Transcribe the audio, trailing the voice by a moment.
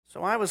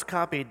So I was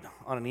copied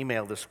on an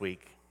email this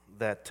week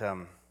that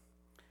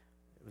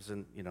it was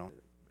an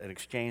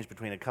exchange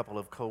between a couple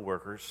of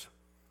coworkers,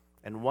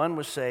 and one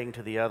was saying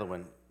to the other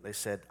one, they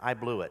said, "I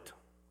blew it."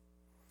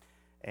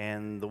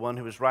 And the one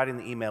who was writing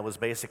the email was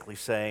basically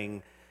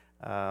saying,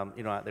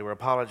 they were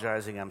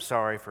apologizing, "I'm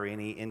sorry for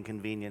any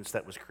inconvenience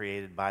that was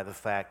created by the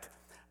fact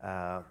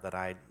that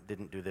I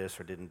didn't do this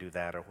or didn't do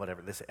that or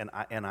whatever,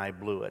 and I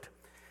blew it."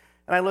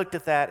 And I looked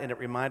at that, and it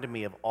reminded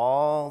me of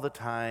all the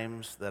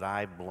times that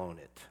I've blown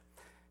it.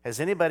 Has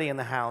anybody in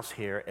the house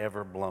here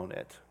ever blown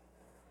it?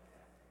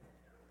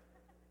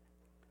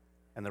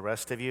 And the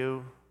rest of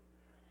you?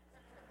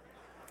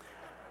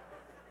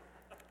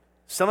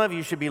 Some of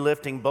you should be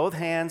lifting both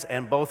hands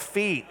and both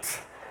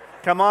feet.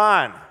 Come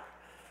on.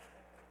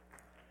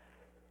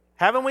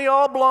 Haven't we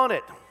all blown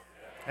it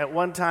at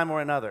one time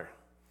or another?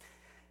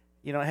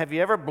 Have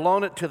you ever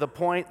blown it to the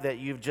point that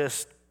you've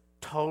just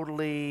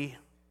totally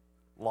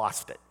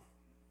lost it?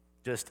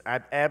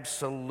 I've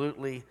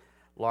absolutely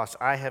lost.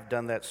 I have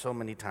done that so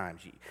many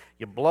times.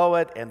 You blow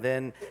it, and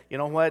then, you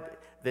know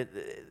what?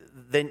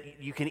 Then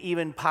you can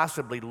even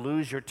possibly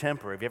lose your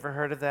temper. Have you ever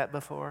heard of that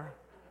before?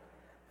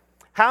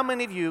 How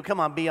many of you, come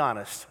on, be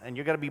honest, and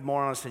you're going to be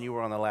more honest than you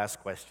were on the last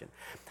question.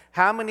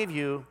 How many of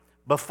you,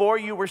 before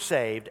you were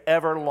saved,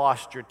 ever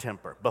lost your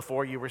temper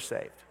before you were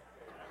saved?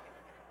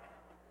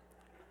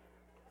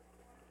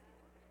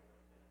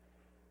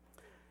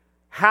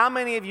 How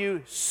many of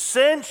you,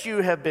 since you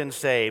have been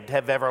saved,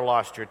 have ever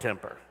lost your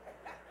temper?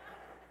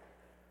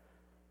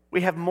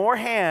 We have more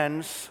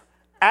hands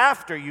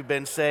after you've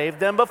been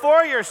saved than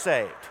before you're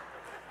saved.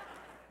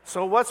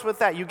 So what's with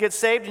that? You get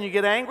saved and you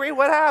get angry?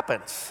 What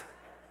happens?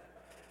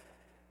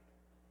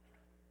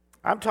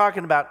 I'm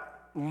talking about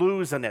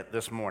losing it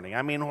this morning.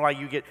 I mean, why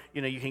you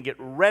can get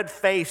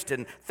red-faced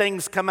and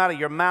things come out of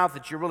your mouth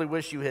that you really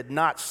wish you had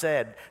not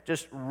said.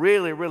 Just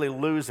really, really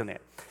losing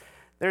it.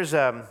 There's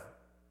a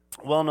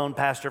well-known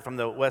pastor from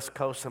the West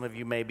Coast. Some of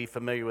you may be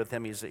familiar with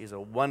him. He's a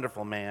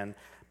wonderful man.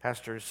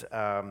 Pastors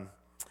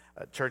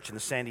a church in the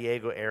San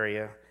Diego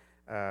area,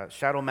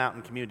 Shadow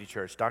Mountain Community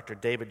Church, Dr.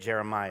 David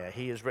Jeremiah.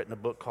 He has written a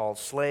book called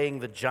Slaying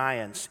the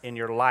Giants in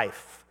Your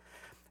Life.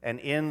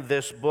 And in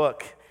this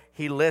book,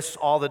 he lists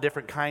all the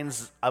different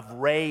kinds of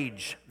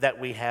rage that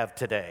we have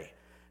today.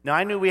 Now,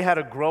 I knew we had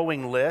a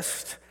growing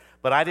list,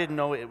 but I didn't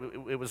know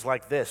it was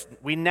like this.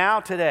 We now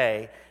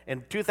today,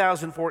 in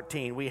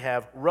 2014, we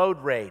have road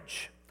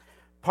rage,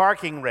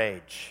 parking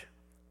rage,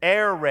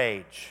 air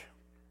rage,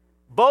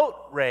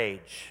 boat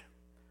rage,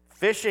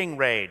 fishing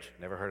rage,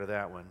 never heard of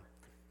that one,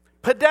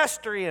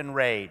 pedestrian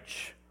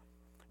rage,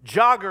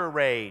 jogger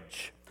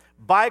rage,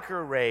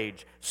 biker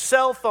rage,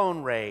 cell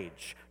phone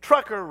rage,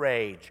 trucker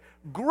rage,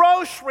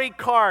 grocery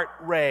cart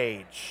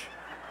rage,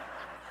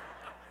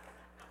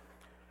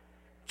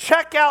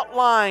 checkout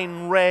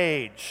line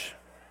rage.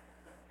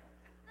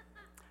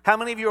 How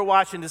many of you are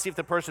watching to see if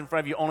the person in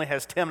front of you only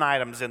has 10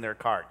 items in their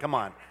cart? Come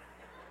on.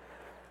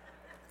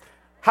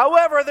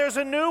 However, there's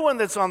a new one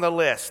that's on the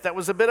list that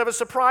was a bit of a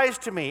surprise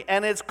to me,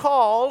 and it's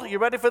called, you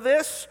ready for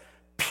this?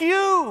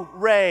 Pew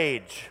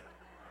rage.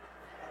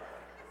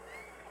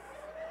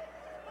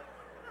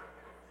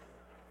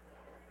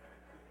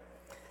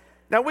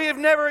 Now, we have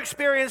never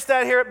experienced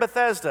that here at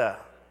Bethesda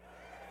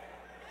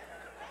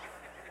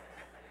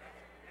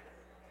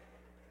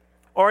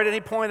or at any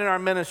point in our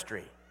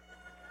ministry.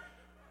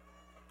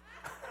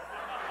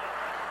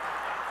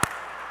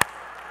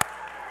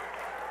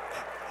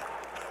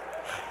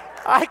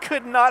 I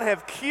could not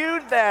have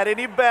cued that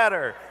any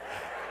better.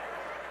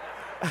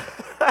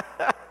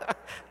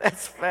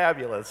 That's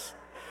fabulous.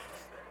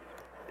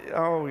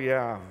 Oh,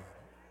 yeah.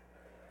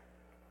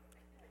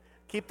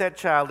 Keep that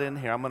child in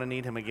here. I'm going to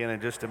need him again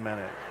in just a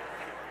minute.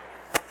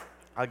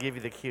 I'll give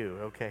you the cue.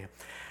 Okay.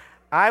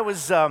 I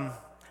was at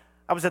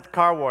the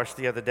car wash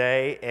the other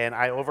day, and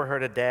I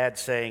overheard a dad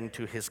saying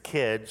to his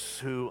kids,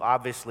 who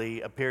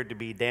obviously appeared to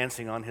be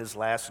dancing on his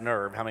last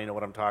nerve. How many know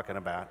what I'm talking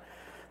about?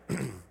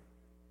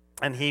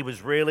 And he was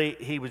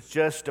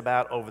just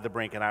about over the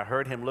brink. And I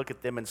heard him look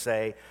at them and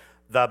say,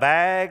 "The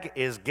bag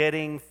is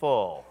getting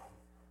full.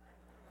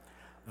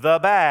 The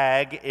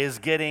bag is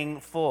getting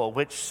full,"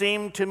 which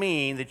seemed to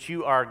mean that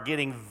you are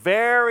getting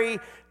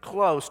very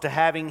close to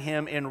having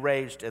him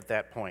enraged at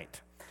that point.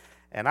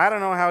 And I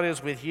don't know how it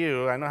is with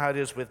you. I know how it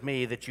is with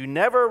me, that you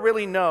never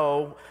really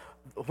know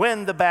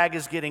when the bag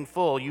is getting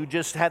full. You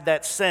just had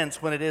that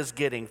sense when it is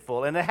getting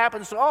full. And it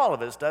happens to all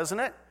of us, doesn't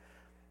it?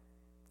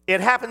 It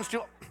happens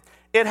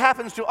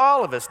to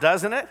all of us,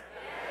 doesn't it?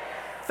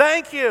 Yes.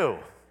 Thank you.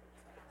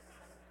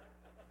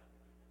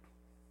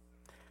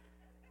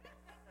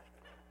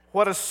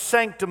 What a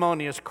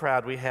sanctimonious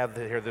crowd we have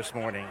here this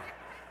morning.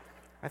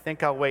 I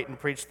think I'll wait and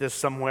preach this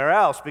somewhere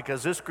else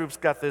because this group's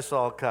got this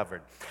all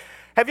covered.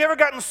 Have you ever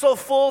gotten so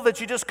full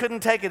that you just couldn't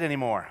take it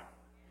anymore?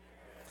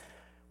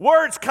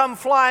 Words come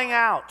flying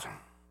out.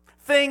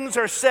 Things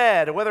are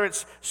said, whether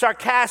it's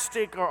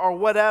sarcastic or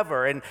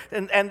whatever. And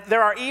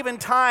there are even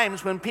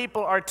times when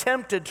people are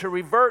tempted to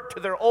revert to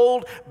their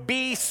old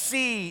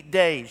BC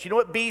days. You know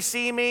what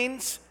BC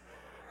means?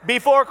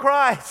 Before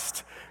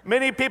Christ.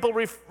 Many people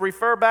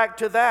refer back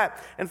to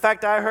that. In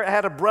fact,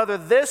 had a brother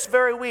this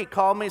very week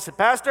call me and said,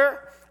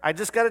 Pastor, I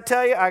just got to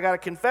tell you, I got to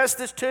confess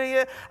this to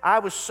you. I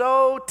was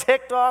so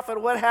ticked off at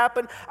what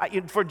happened. I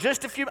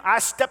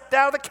stepped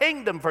out of the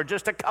kingdom for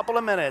just a couple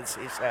of minutes,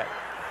 he said.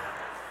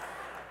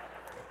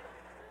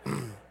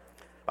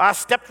 I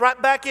stepped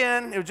right back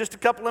in. It was just a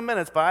couple of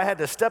minutes, but I had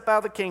to step out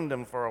of the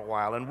kingdom for a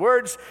while. And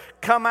words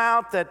come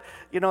out that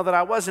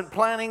I wasn't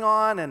planning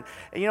on. And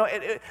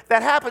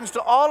that happens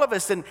to all of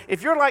us. And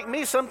if you're like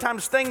me,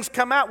 sometimes things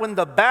come out when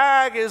the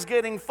bag is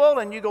getting full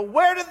and you go,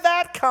 where did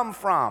that come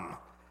from?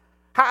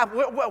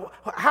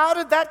 How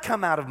did that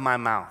come out of my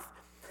mouth?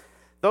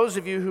 Those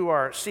of you who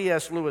are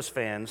C.S. Lewis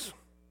fans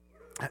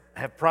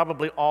have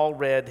probably all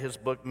read his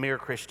book, Mere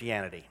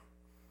Christianity.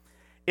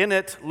 In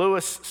it,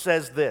 Lewis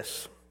says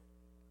this.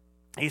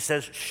 He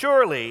says,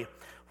 surely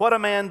what a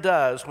man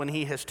does when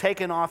he has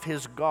taken off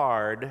his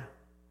guard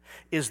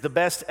is the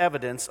best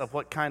evidence of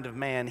what kind of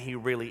man he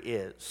really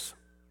is.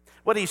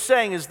 What he's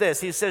saying is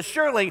this. He says,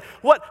 surely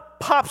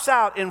what pops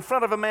out in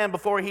front of a man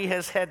before he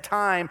has had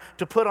time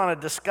to put on a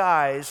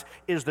disguise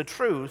is the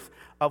truth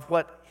of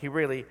what he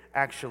really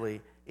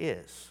actually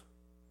is.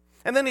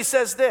 And then he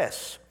says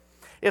this.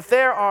 If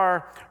there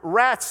are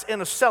rats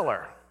in a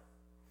cellar,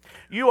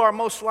 you are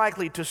most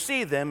likely to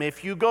see them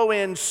if you go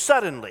in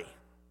suddenly.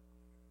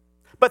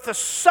 But the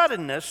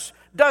suddenness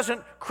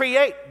doesn't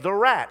create the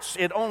rats.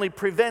 It only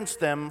prevents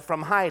them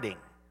from hiding.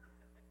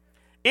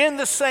 In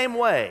the same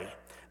way,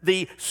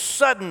 the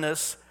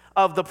suddenness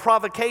of the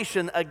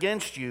provocation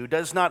against you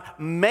does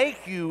not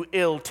make you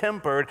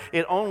ill-tempered.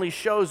 It only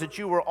shows that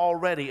you were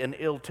already an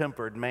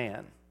ill-tempered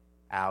man.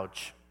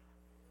 Ouch.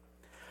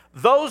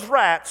 Those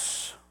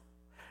rats,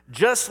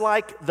 just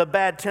like the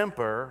bad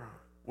temper,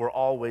 were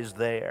always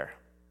there.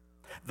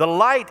 The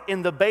light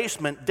in the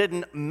basement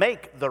didn't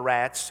make the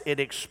rats, it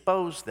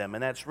exposed them,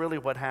 and that's really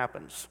what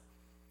happens.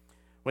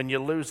 When you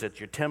lose it,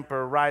 your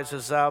temper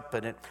rises up,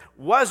 and it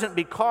wasn't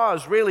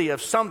because really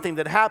of something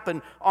that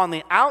happened on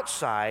the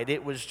outside.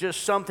 It was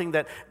just something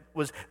that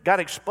got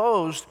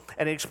exposed,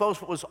 and it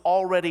exposed what was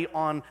already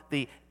on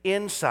the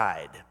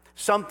inside,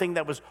 something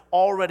that was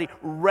already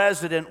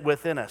resident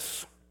within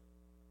us.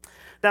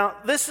 Now,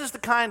 this is the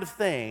kind of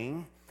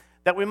thing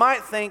that we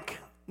might think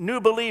new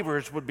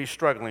believers would be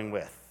struggling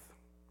with.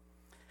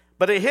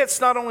 But it hits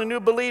not only new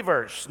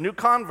believers, new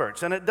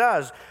converts, and it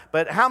does,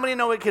 but how many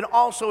know it can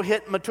also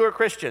hit mature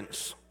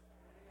Christians?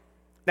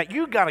 Now,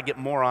 you got to get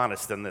more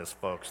honest than this,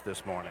 folks,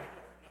 this morning.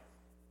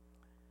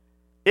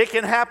 It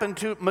can happen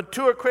to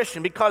mature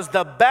Christians because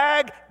the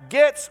bag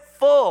gets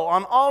full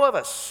on all of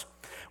us.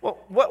 Well,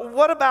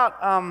 what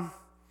about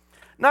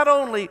not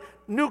only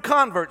new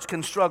converts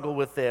can struggle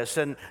with this,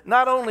 and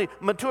not only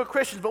mature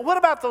Christians, but what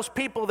about those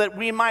people that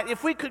we might,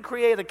 if we could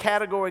create a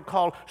category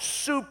called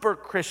super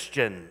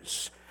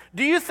Christians?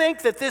 Do you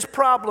think that this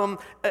problem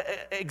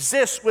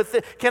exists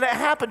can it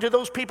happen to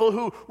those people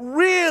who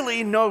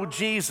really know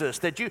Jesus,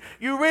 that you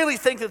really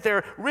think that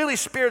they're really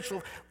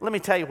spiritual? Let me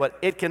tell you what,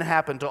 it can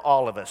happen to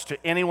all of us, to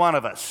any one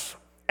of us.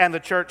 And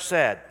the church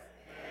said,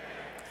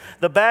 amen.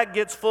 The bag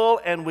gets full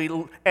and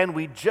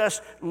we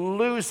just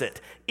lose it.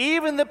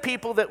 Even the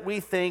people that we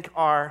think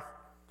are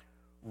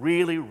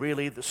really,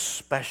 really the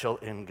special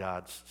in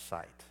God's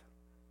sight.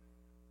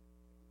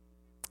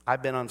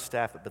 I've been on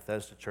staff at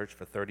Bethesda Church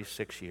for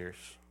 36 years.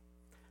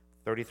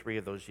 33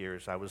 of those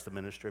years, I was the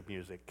minister of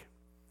music,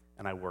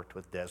 and I worked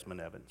with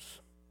Desmond Evans.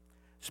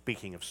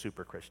 Speaking of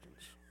super Christians,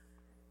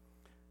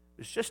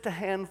 it was just a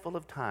handful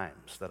of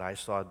times that I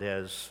saw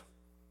Des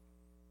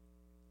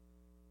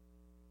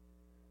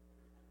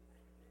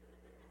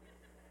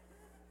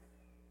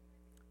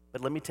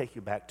but let me take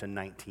you back to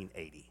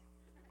 1980.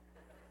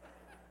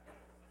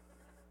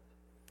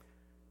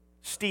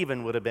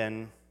 Stephen would have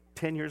been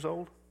 10 years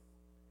old,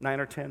 9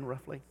 or 10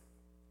 roughly.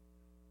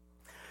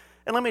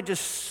 And let me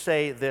just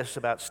say this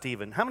about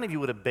Stephen. How many of you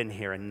would have been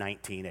here in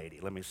 1980?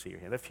 Let me see your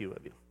hand. A few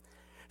of you.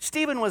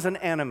 Stephen was an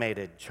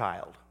animated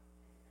child.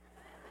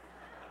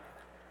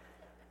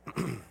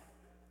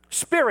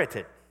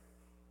 Spirited,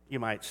 you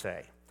might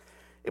say.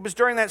 It was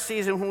during that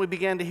season when we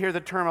began to hear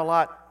the term a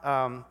lot,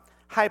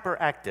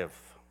 hyperactive.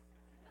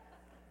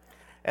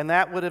 And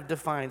that would have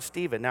defined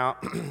Stephen. Now,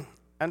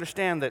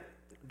 understand that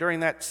during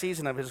that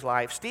season of his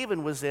life,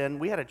 Stephen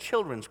we had a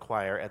children's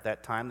choir at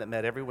that time that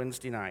met every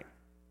Wednesday night.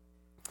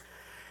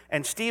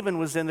 And Stephen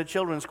was in the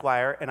children's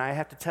choir, and I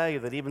have to tell you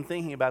that even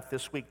thinking about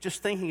this week,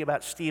 just thinking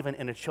about Stephen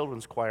in a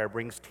children's choir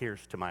brings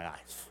tears to my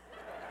eyes.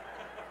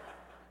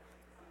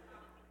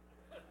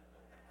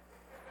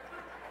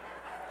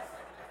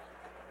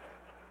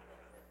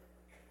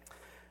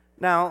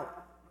 Now,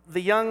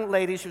 the young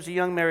lady, she was a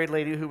young married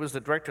lady who was the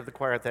director of the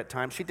choir at that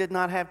time. She did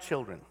not have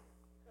children.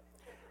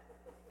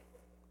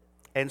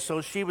 And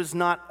so she was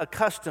not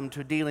accustomed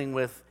to dealing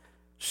with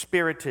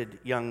spirited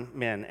young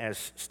men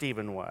as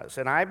Stephen was.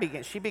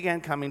 And she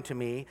began coming to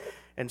me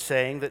and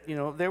saying that,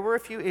 there were a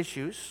few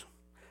issues.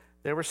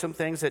 There were some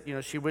things that,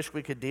 she wished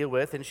we could deal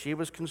with, and she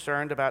was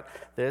concerned about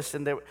this.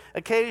 And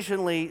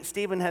occasionally,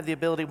 Stephen had the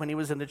ability when he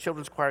was in the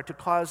children's choir to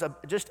cause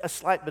just a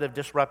slight bit of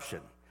disruption.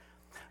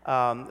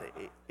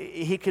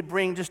 He could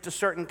bring just a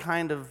certain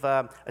kind of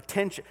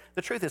attention.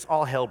 The truth is,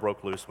 all hell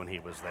broke loose when he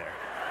was there.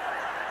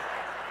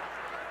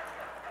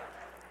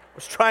 I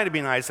was trying to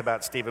be nice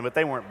about Stephen, but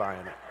they weren't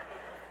buying it.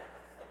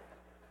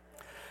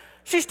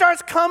 She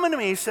starts coming to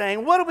me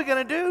saying, what are we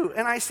going to do?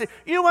 And I said,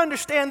 you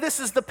understand this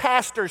is the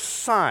pastor's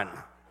son,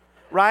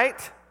 right?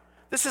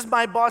 This is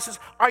my boss's.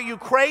 Are you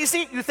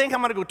crazy? You think I'm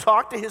going to go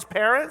talk to his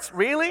parents?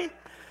 Really?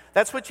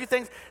 That's what you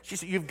think? She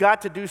said, you've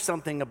got to do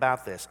something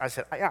about this. I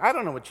said, I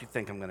don't know what you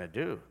think I'm going to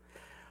do.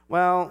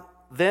 Well,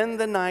 then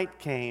the night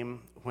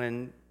came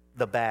when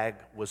the bag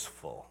was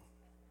full.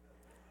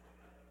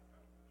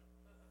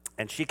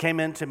 And she came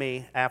in to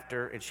me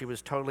after, and she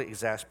was totally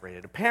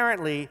exasperated.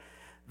 Apparently,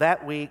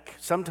 that week,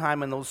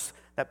 sometime in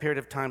that period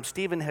of time,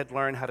 Stephen had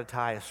learned how to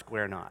tie a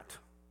square knot,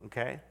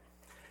 okay?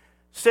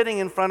 Sitting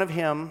in front of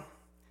him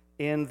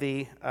in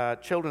the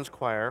children's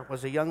choir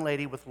was a young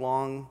lady with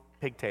long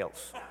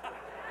pigtails.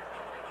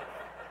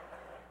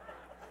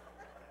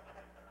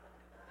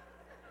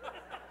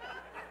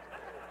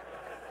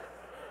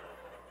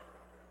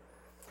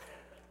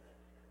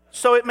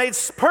 So it made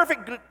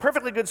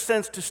perfectly good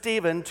sense to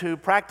Stephen to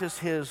practice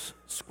his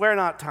square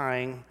knot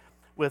tying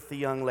with the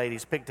young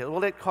lady's pigtail.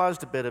 Well, it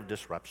caused a bit of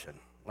disruption.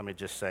 Let me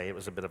just say, it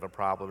was a bit of a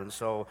problem. And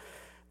so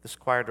this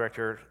choir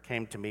director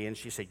came to me and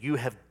she said, you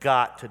have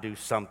got to do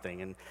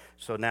something. And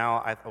so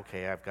now, I've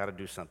got to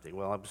do something.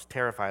 Well, I was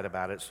terrified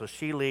about it. So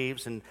she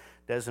leaves, and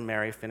Des and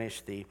Mary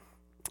finish the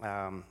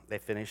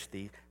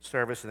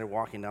service, and they're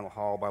walking down the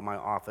hall by my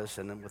office.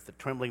 And then with the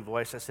trembling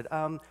voice, I said,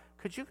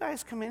 could you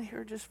guys come in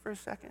here just for a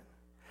second?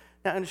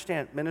 Now,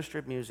 understand, Minister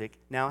of Music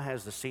now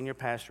has the senior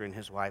pastor and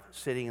his wife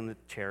sitting in the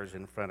chairs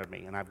in front of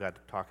me, and I've got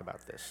to talk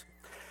about this.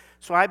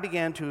 So I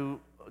began to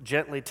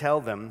gently tell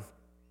them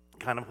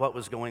kind of what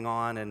was going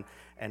on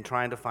and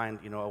trying to find,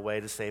 a way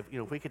to say,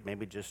 if we could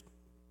maybe just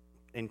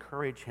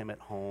encourage him at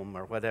home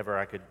or whatever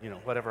I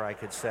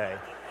could say.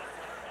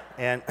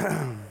 And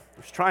I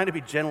was trying to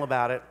be gentle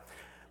about it,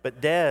 but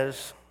Des,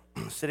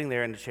 sitting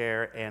there in the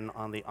chair, and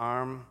on the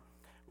arm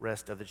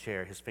rest of the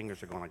chair, his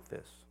fingers are going like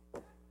this.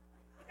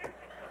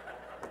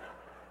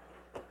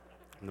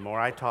 And the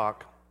more I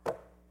talk,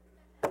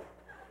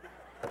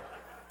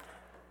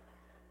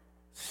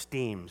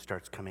 steam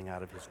starts coming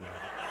out of his nose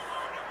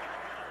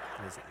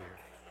and his ears.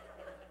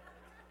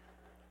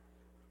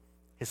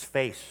 His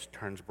face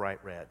turns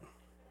bright red.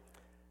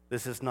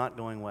 This is not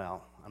going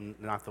well.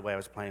 Not the way I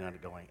was planning on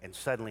it going. And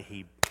suddenly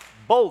he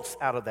bolts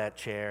out of that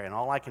chair, and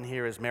all I can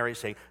hear is Mary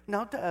saying,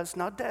 now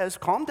Des,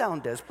 calm down,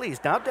 Des, please.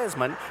 Now,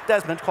 Desmond,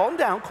 calm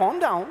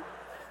down.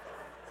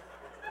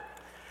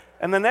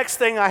 And the next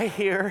thing I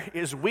hear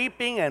is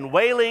weeping and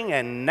wailing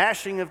and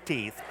gnashing of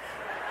teeth.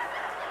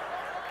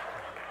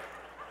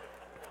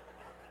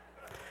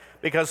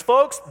 Because,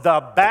 folks,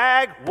 the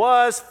bag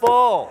was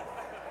full.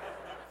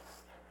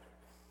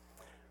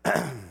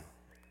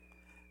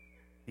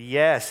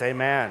 Yes,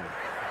 amen.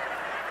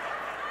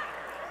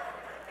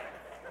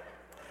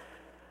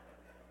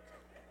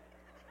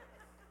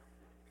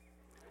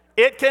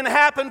 It can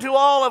happen to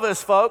all of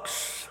us,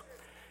 folks.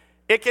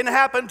 It can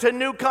happen to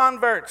new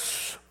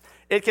converts.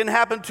 It can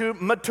happen to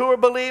mature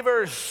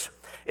believers.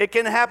 It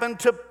can happen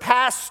to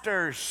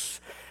pastors.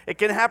 It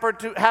can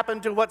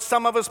happen to what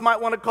some of us might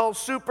want to call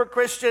super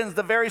Christians,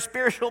 the very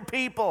spiritual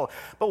people.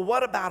 But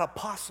what about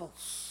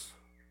apostles?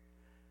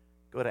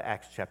 Go to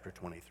Acts chapter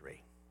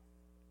 23.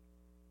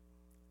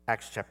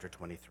 Acts chapter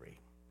 23.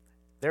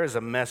 There is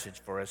a message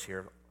for us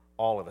here,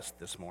 all of us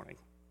this morning.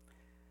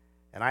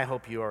 And I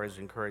hope you are as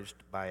encouraged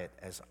by it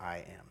as I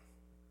am.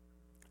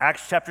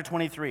 Acts chapter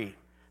 23.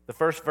 The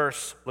first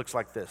verse looks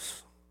like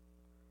this.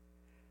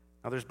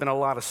 Now, there's been a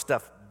lot of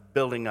stuff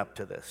building up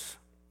to this.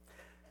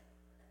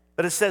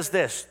 But it says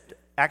this,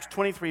 Acts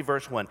 23,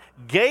 verse 1.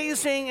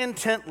 Gazing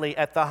intently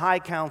at the high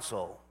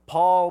council,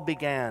 Paul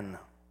began,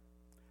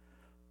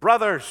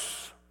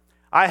 brothers,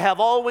 I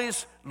have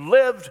always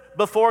lived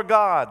before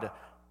God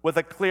with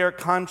a clear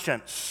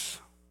conscience.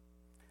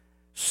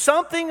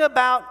 Something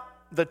about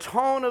the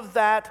tone of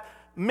that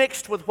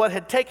mixed with what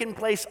had taken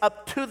place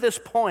up to this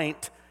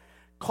point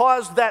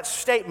caused that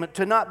statement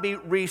to not be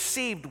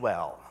received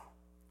well.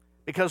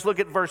 Because look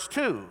at verse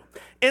 2.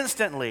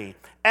 Instantly,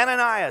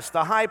 Ananias,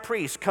 the high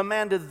priest,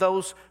 commanded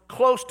those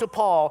close to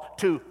Paul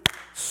to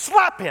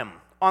slap him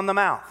on the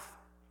mouth.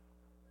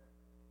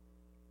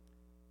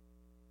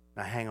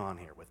 Now hang on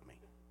here with me.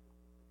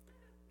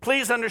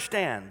 Please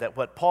understand that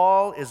what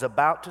Paul is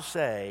about to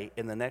say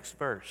in the next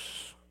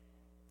verse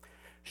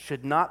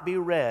should not be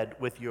read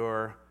with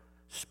your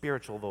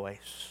spiritual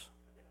voice.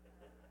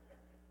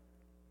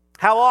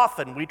 How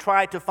often we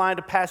try to find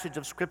a passage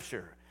of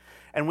Scripture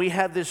and we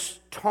have this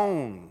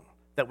tone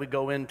that we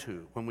go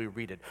into when we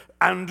read it.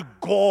 And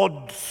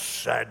God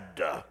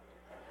said.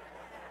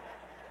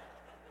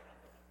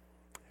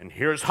 And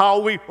here's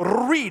how we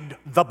read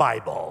the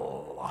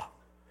Bible.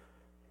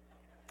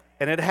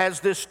 And it has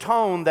this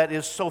tone that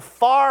is so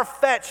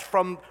far-fetched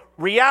from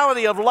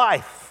reality of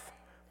life.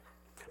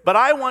 But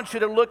I want you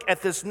to look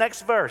at this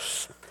next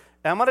verse.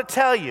 And I'm going to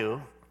tell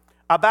you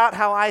about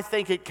how I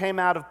think it came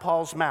out of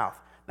Paul's mouth.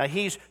 Now,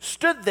 he's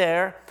stood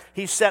there.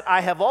 He said,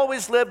 I have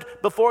always lived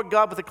before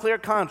God with a clear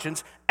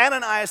conscience.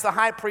 Ananias, the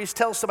high priest,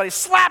 tells somebody,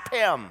 slap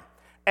him.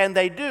 And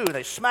they do.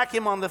 They smack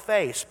him on the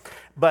face.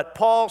 But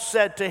Paul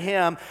said to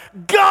him,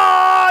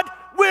 God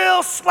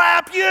will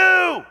slap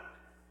you.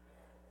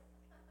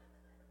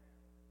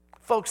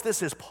 Folks,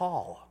 this is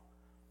Paul,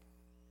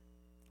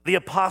 the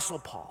Apostle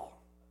Paul,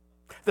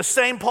 the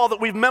same Paul that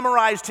we've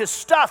memorized his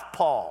stuff,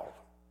 Paul,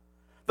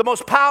 the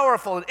most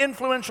powerful and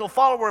influential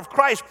follower of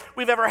Christ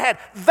we've ever had,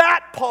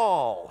 that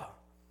Paul.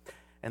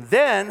 And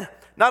then,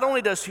 not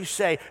only does he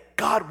say,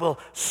 God will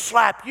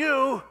slap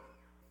you,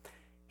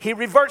 he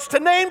reverts to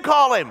name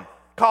calling.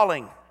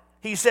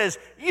 He says,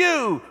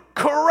 you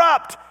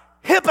corrupt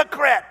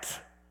hypocrite.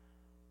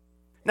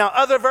 Now,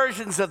 other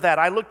versions of that,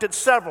 I looked at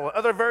several.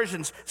 Other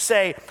versions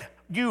say,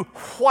 you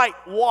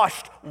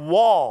whitewashed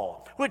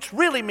wall, which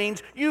really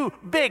means you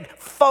big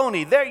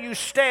phony. There you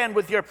stand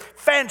with your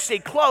fancy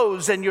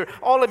clothes and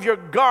all of your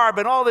garb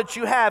and all that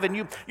you have, and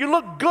you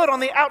look good on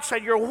the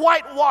outside. You're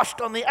whitewashed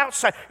on the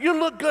outside. You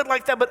look good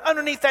like that, but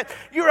underneath that,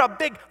 you're a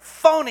big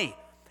phony.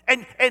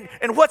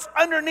 And what's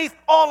underneath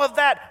all of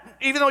that,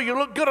 even though you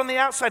look good on the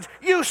outside,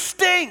 you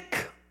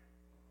stink.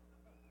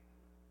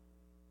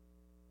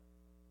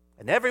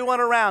 And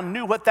everyone around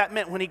knew what that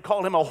meant when he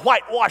called him a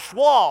whitewashed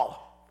wall.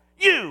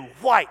 You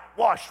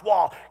whitewashed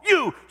wall,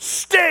 you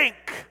stink.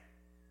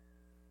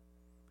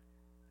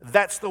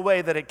 That's the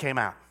way that it came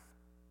out.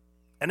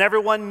 And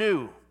everyone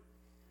knew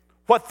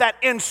what that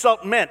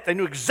insult meant. They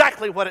knew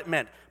exactly what it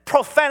meant.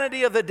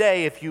 Profanity of the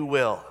day, if you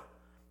will.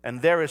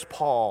 And there is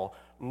Paul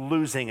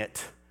losing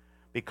it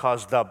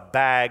because the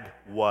bag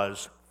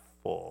was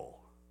full.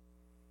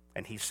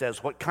 And he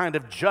says, what kind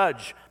of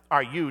judge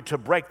are you to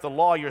break the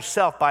law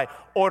yourself by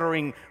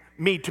ordering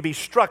me to be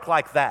struck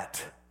like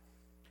that?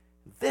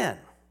 Then,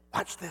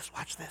 watch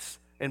this.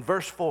 In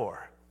verse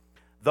 4,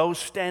 those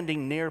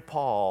standing near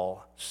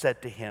Paul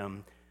said to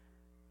him,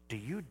 do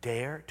you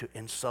dare to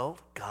insult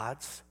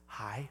God's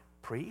high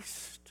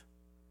priest?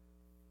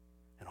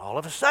 And all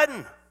of a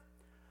sudden,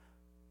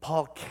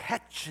 Paul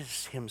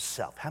catches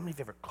himself. How many of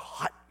you have ever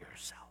caught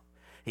yourself?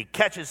 He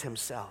catches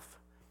himself.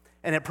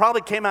 And it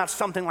probably came out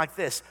something like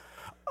this.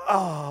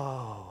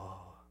 Oh,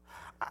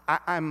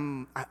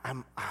 I'm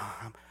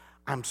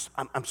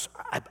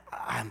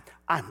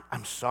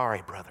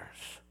sorry, brothers.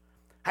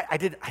 I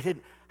didn't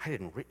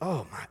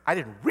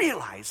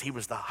realize he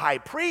was the high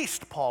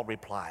priest, Paul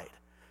replied.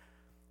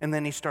 And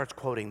then he starts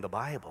quoting the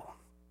Bible.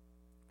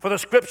 For the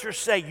scriptures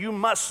say, you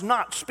must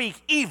not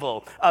speak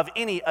evil of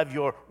any of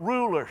your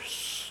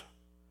rulers.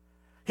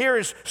 Here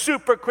is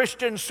super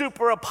Christian,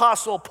 super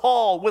apostle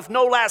Paul with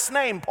no last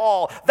name,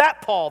 Paul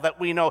that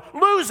we know,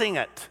 losing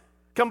it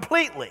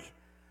completely.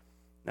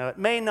 Now, it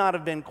may not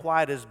have been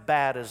quite as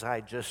bad as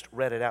I just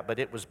read it out, but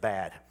it was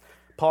bad.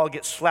 Paul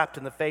gets slapped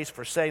in the face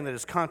for saying that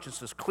his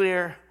conscience is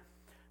clear.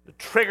 The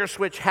trigger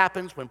switch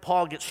happens when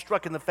Paul gets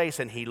struck in the face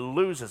and he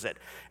loses it.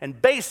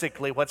 And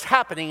basically what's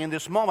happening in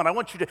this moment, I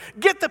want you to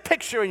get the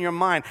picture in your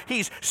mind.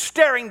 He's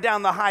staring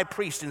down the high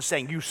priest and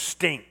saying, you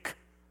stink.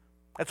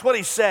 That's what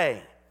he's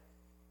saying.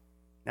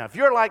 Now, if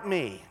you're like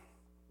me,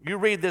 you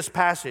read this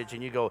passage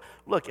and you go,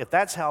 look, if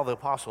that's how the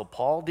Apostle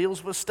Paul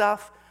deals with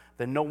stuff,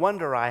 then no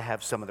wonder I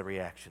have some of the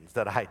reactions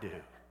that I do.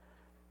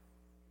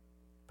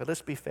 But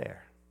let's be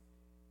fair.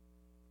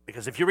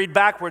 Because if you read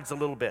backwards a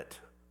little bit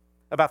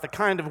about the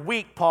kind of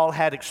week Paul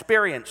had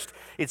experienced,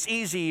 it's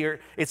easy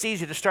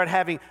to start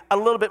having a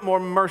little bit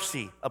more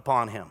mercy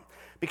upon him.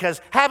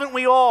 Because haven't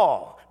we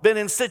all been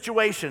in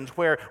situations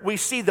where we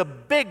see the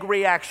big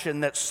reaction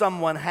that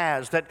someone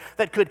has that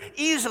could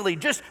easily,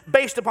 just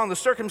based upon the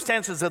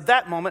circumstances of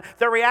that moment,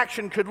 their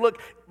reaction could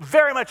look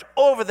very much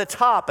over the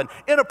top and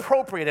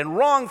inappropriate and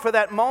wrong for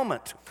that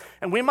moment.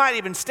 And we might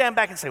even stand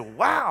back and say,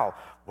 wow,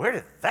 where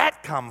did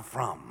that come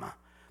from?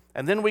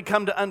 And then we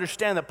come to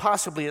understand that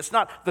possibly it's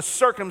not the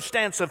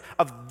circumstance of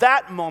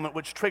that moment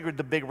which triggered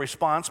the big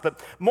response,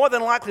 but more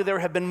than likely there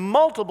have been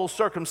multiple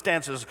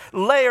circumstances,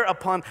 layer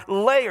upon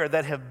layer,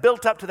 that have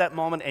built up to that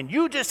moment, and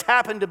you just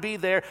happened to be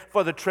there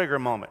for the trigger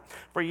moment.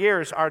 For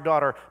years, our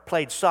daughter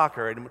played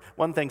soccer, and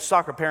one thing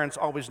soccer parents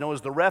always know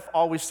is the ref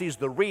always sees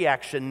the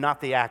reaction,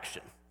 not the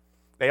action.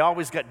 They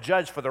always get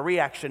judged for the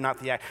reaction, not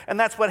the action. And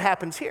that's what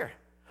happens here.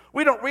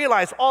 We don't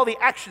realize all the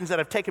actions that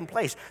have taken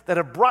place that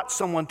have brought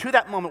someone to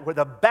that moment where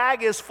the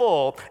bag is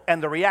full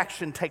and the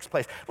reaction takes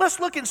place.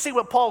 Let's look and see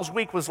what Paul's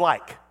week was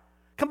like.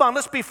 Come on,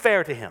 let's be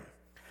fair to him.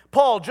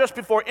 Paul, just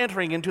before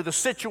entering into the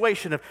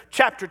situation of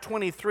chapter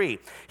 23,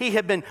 he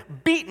had been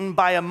beaten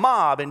by a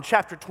mob in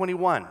chapter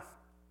 21.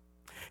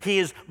 He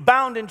is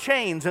bound in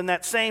chains in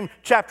that same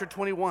chapter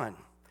 21.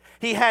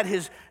 He had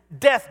his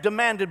death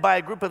demanded by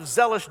a group of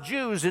zealous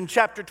Jews in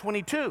chapter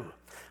 22.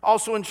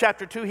 Also in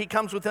chapter 2, he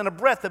comes within a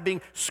breath of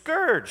being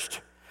scourged.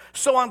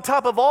 So on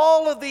top of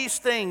all of these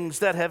things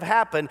that have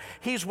happened,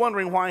 he's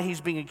wondering why he's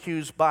being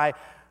accused by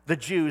the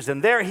Jews.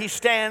 And there he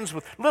stands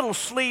with little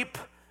sleep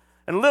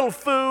and little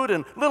food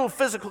and little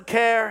physical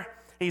care.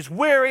 He's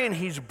weary and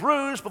he's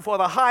bruised before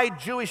the high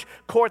Jewish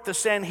court, the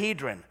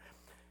Sanhedrin.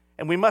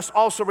 And we must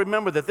also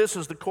remember that this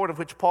is the court of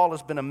which Paul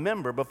has been a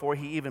member before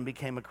he even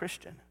became a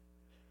Christian.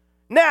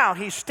 Now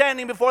he's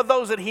standing before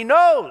those that he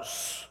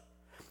knows,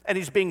 and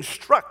he's being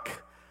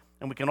struck.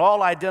 And we can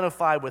all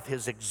identify with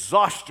his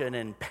exhaustion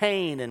and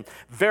pain and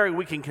very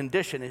weakened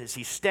condition as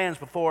he stands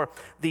before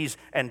these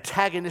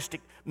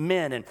antagonistic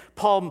men. And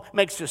Paul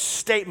makes a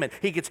statement.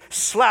 He gets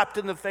slapped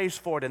in the face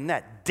for it, and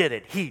that did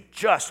it. He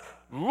just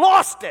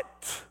lost it.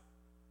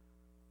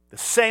 The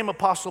same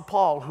Apostle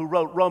Paul who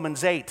wrote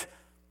Romans 8,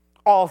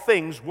 all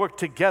things work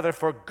together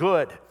for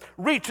good,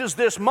 reaches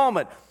this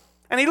moment,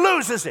 and he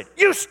loses it.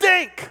 You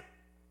stink.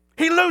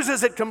 He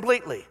loses it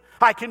completely.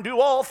 I can do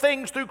all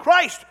things through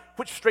Christ,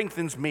 which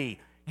strengthens me.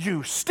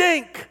 You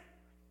stink.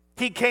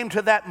 He came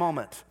to that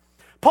moment.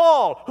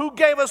 Paul, who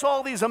gave us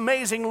all these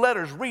amazing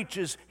letters,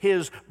 reaches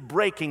his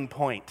breaking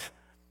point.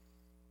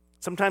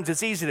 Sometimes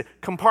it's easy to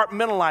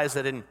compartmentalize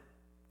it and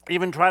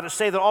even try to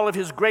say that all of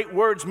his great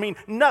words mean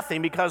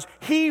nothing, because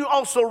he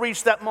also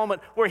reached that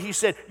moment where he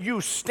said, you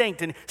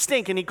stink, and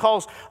he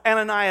calls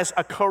Ananias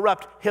a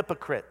corrupt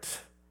hypocrite.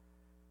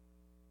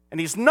 And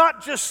he's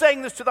not just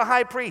saying this to the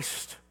high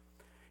priest.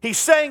 He's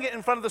saying it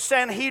in front of the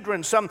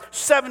Sanhedrin, some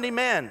 70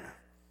 men.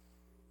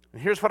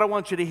 And here's what I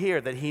want you to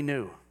hear that he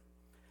knew.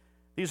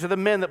 These are the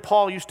men that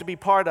Paul used to be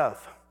part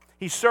of.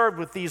 He served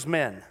with these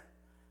men.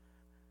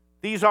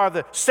 These are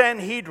the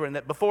Sanhedrin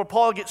that before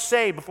Paul gets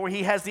saved, before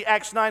he has the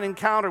Acts 9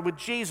 encounter with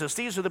Jesus,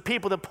 these are the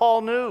people that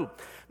Paul knew.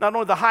 Not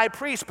only the high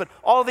priest, but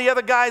all the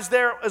other guys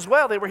there as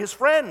well. They were his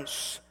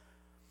friends.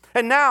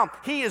 And now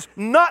he is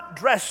not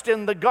dressed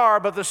in the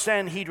garb of the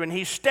Sanhedrin.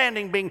 He's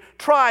standing being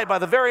tried by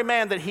the very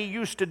man that he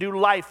used to do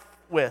life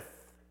with.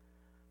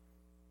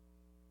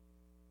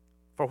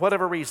 For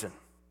whatever reason,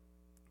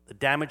 the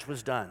damage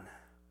was done.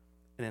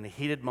 And in a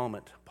heated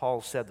moment, Paul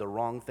said the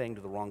wrong thing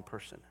to the wrong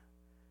person.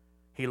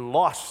 He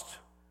lost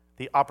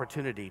the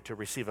opportunity to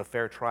receive a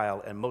fair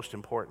trial, and most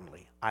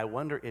importantly, I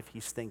wonder if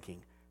he's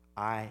thinking,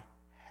 I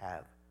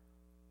have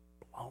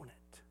blown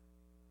it.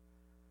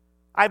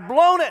 I've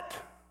blown it.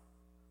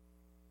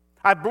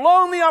 I've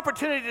blown the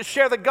opportunity to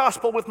share the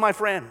gospel with my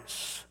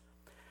friends.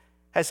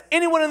 Has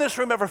anyone in this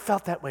room ever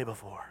felt that way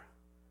before?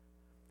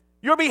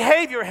 Your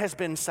behavior has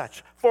been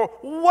such, for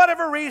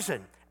whatever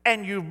reason,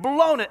 and you've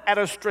blown it at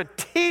a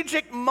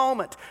strategic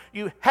moment.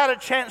 You had a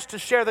chance to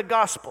share the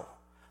gospel.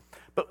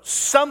 But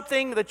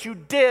something that you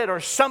did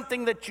or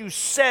something that you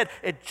said,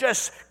 it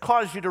just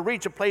caused you to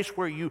reach a place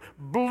where you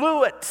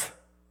blew it.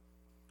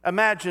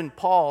 Imagine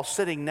Paul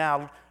sitting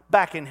now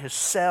back in his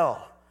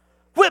cell,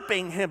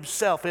 whipping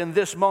himself in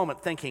this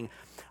moment, thinking,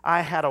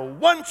 I had a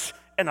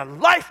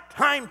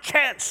once-in-a-lifetime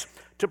chance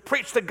to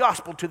preach the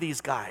gospel to these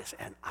guys,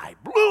 and I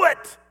blew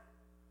it.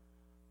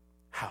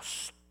 How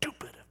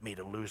stupid of me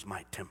to lose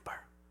my temper.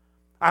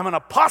 I'm an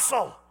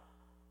apostle. Have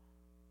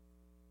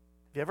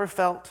you ever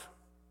felt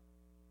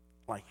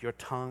like your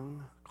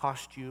tongue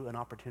cost you an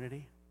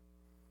opportunity?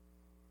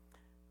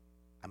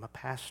 I'm a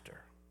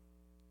pastor,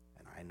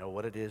 and I know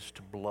what it is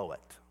to blow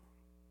it.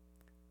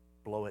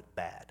 Blow it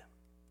bad.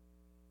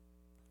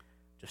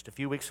 Just a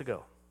few weeks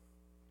ago,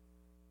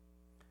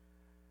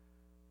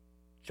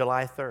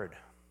 July 3rd,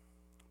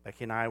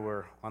 Becky and I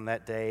were on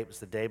that day. It was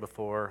the day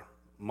before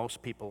most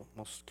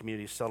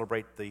communities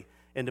celebrate the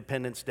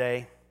Independence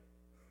Day.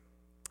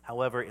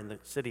 However, in the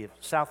city of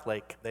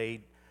Southlake,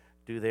 they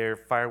do their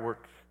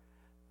firework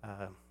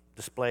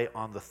display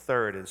on the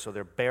 3rd, and so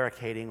they're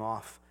barricading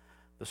off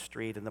the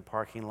street and the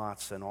parking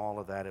lots and all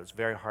of that. It was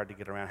very hard to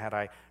get around. Had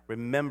I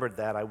remembered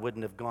that, I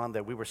wouldn't have gone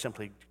there. We were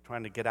simply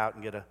trying to get out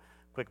and get a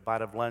quick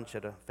bite of lunch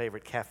at a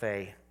favorite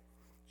cafe.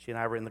 She and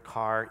I were in the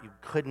car. You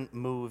couldn't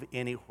move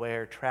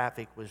anywhere.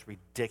 Traffic was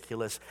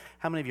ridiculous.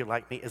 How many of you are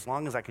like me? As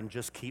long as I can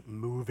just keep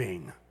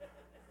moving.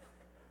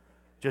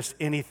 Just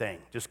anything.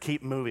 Just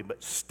keep moving.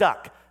 But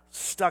stuck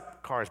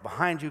cars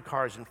behind you,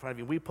 cars in front of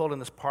you. We pulled in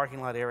this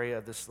parking lot area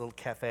of this little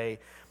cafe,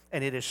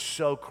 and it is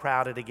so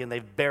crowded. Again,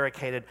 they've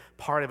barricaded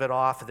part of it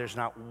off. There's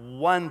not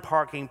one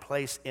parking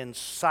place in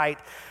sight,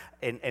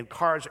 and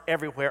cars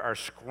everywhere are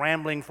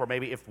scrambling for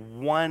maybe if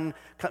one,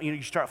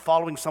 you start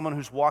following someone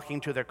who's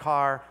walking to their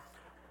car,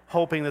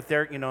 hoping that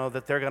they're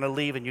going to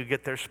leave and you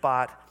get their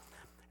spot.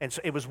 And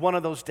so it was one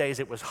of those days.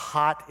 It was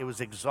hot. It was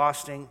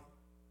exhausting.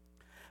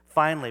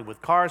 Finally, with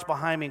cars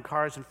behind me and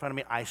cars in front of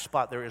me, I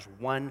spot there is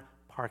one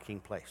parking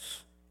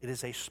place. It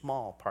is a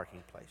small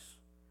parking place.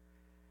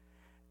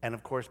 And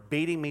of course,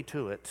 beating me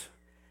to it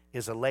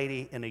is a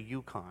lady in a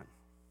Yukon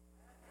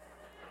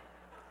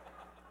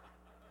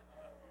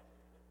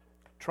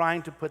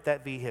trying to put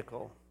that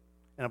vehicle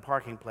in a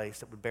parking place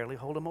that would barely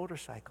hold a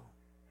motorcycle.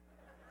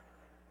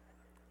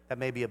 That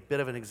may be a bit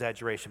of an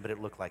exaggeration, but it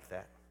looked like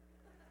that.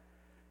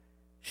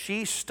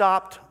 She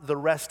stopped the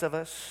rest of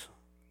us,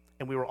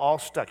 and we were all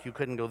stuck. You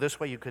couldn't go this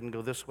way, you couldn't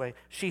go this way.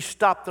 She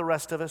stopped the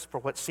rest of us for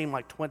what seemed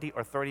like 20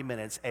 or 30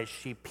 minutes as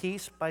she,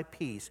 piece by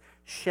piece,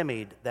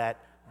 shimmied that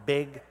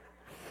big,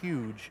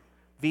 huge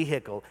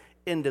vehicle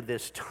into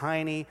this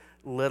tiny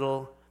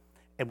little,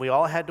 and we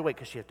all had to wait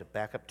because she had to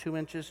back up 2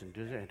 inches and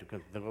do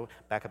that,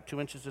 back up 2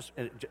 inches.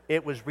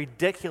 It was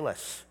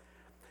ridiculous.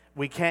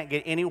 We can't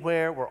get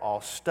anywhere. We're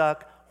all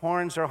stuck.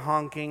 Horns are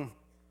honking.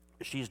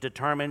 She's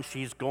determined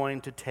she's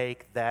going to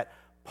take that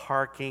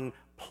parking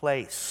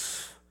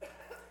place.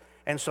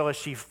 And so as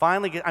she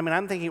finally gets,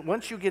 I'm thinking,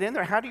 once you get in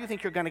there, how do you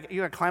think you're going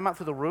to climb out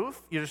through the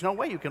roof? There's no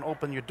way you can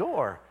open your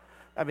door.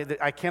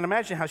 I can't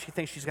imagine how she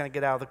thinks she's going to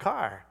get out of the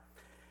car.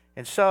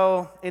 And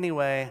so,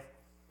 anyway,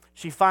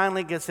 she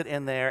finally gets it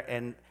in there,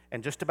 and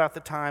just about the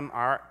time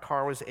our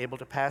car was able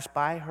to pass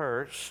by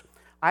hers,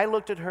 I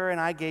looked at her and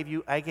I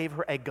gave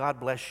her a God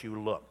bless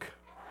you look.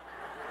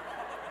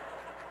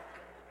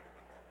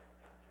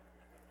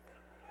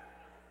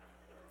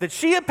 That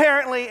she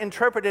apparently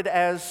interpreted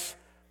as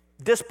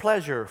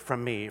displeasure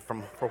from me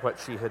for what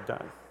she had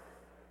done.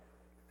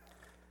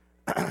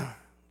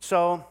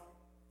 So,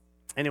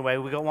 anyway,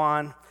 we go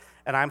on,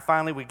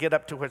 and we get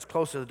up to where it's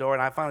close to the door,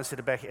 and I finally said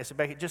to Becky,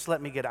 Becky, just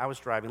let me get out. I was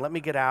driving. Let me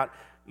get out.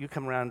 You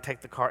come around and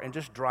take the car and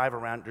just drive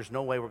around. There's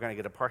no way we're going to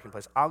get a parking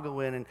place. I'll go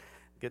in and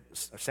get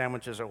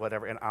sandwiches or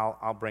whatever, and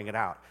I'll bring it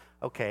out.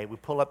 Okay, we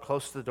pull up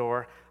close to the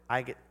door.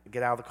 I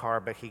get out of the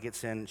car, Becky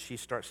gets in, she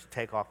starts to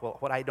take off. Well,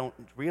 what I don't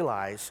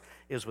realize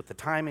is with the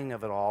timing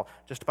of it all,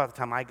 just about the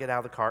time I get out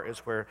of the car is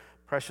where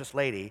precious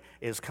lady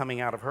is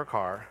coming out of her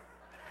car,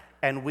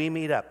 and we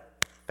meet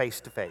up face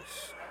to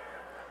face.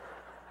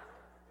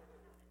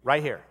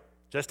 Right here,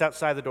 just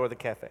outside the door of the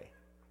cafe.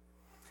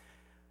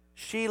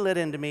 She lit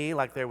into me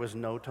like there was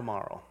no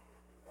tomorrow.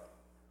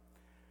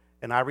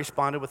 And I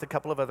responded with a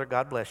couple of other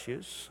God bless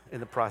yous in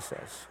the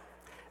process.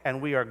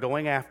 And we are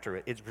going after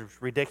it. It's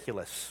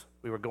ridiculous.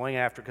 We were going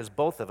after it because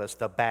both of us,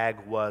 the bag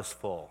was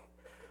full.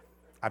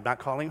 I'm not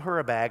calling her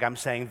a bag. I'm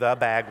saying the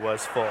bag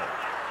was full.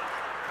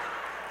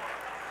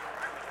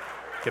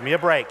 Give me a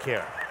break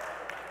here.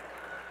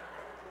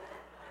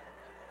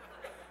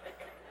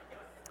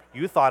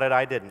 You thought it,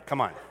 I didn't.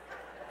 Come on.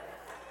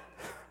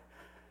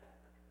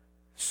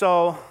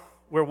 So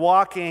we're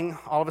walking.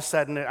 All of a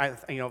sudden,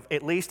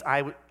 at least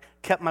I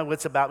kept my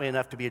wits about me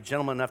enough to be a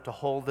gentleman enough to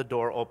hold the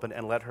door open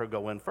and let her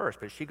go in first.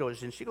 But she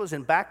goes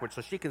in backwards,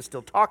 so she can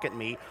still talk at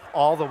me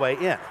all the way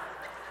in.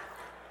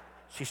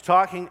 She's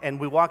talking, and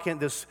we walk in.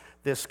 This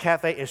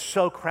cafe is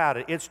so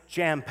crowded. It's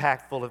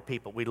jam-packed full of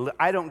people.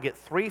 I don't get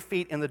 3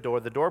 feet in the door.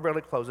 The door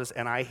barely closes,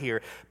 and I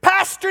hear,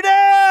 Pastor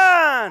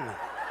Dan!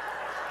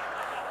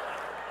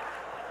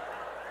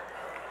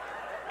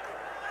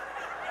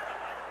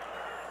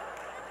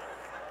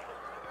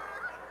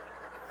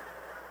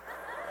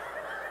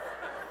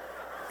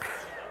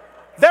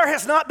 There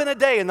has not been a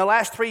day in the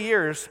last 3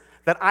 years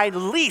that I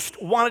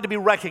least wanted to be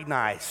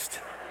recognized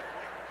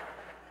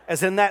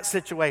as in that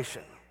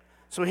situation.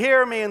 So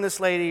here, me and this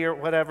lady or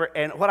whatever,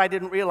 and what I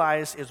didn't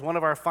realize is one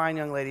of our fine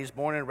young ladies,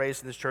 born and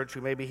raised in this church, who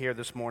may be here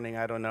this morning,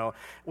 I don't know,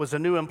 was a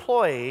new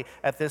employee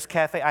at this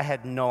cafe. I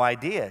had no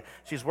idea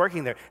she's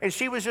working there. And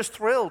she was just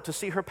thrilled to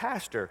see her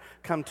pastor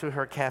come to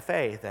her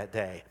cafe that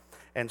day.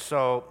 And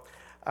so,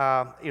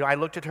 I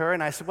looked at her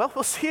and I said, well,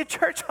 we'll see you at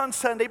church on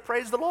Sunday,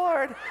 praise the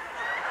Lord.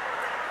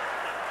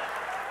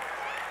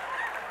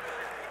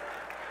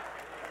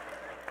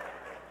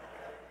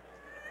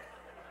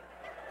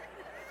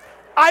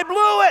 I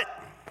blew it.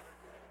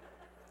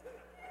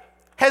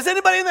 Has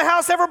anybody in the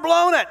house ever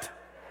blown it?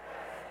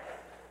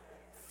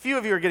 Few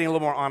of you are getting a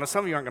little more honest.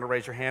 Some of you aren't going to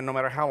raise your hand no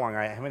matter how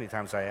many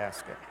times I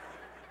ask it.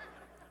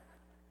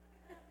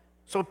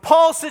 So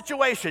Paul's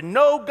situation,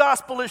 no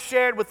gospel is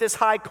shared with this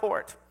high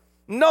court.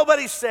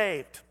 Nobody's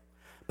saved.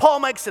 Paul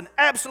makes an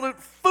absolute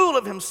fool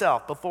of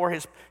himself before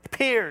his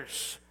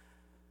peers.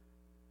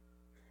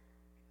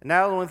 And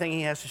now the only thing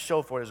he has to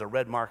show for it is a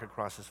red mark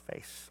across his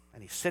face.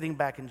 And he's sitting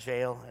back in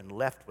jail and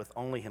left with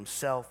only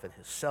himself and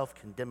his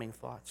self-condemning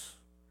thoughts.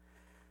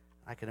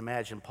 I can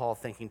imagine Paul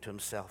thinking to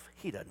himself,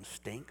 he doesn't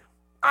stink.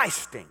 I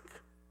stink.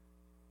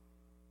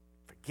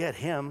 Forget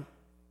him.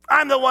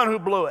 I'm the one who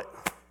blew it.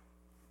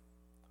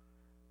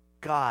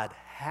 God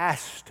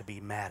has to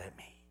be mad at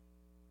me.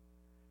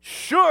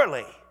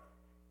 Surely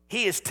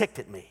he is ticked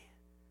at me.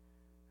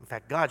 In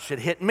fact, God should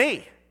hit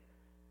me.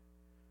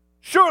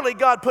 Surely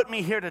God put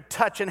me here to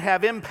touch and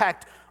have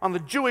impact on the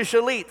Jewish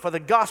elite for the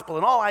gospel,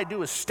 and all I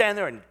do is stand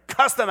there and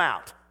cuss them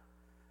out.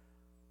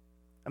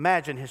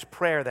 Imagine his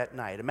prayer that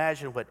night.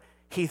 Imagine what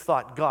he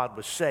thought God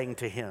was saying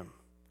to him.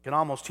 You can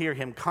almost hear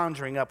him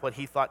conjuring up what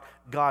he thought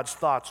God's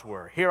thoughts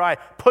were. Here I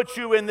put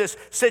you in this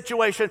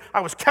situation. I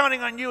was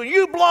counting on you, and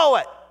you blow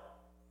it.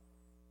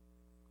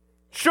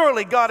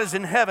 Surely God is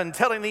in heaven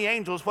telling the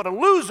angels what a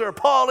loser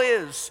Paul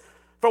is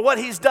for what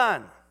he's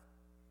done.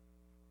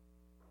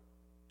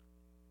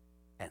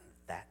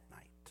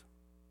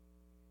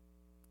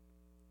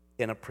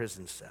 In a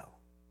prison cell.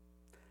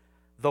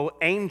 Though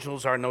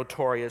angels are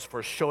notorious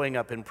for showing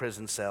up in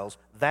prison cells,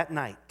 that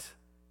night,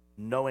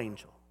 no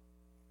angel.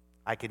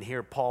 I can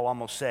hear Paul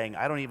almost saying,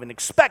 I don't even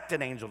expect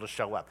an angel to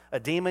show up. A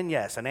demon,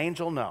 yes. An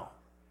angel, no.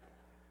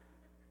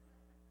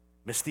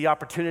 Missed the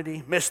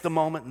opportunity, missed the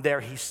moment, and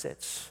there he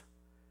sits.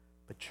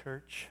 But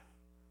church,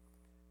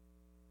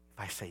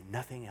 if I say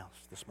nothing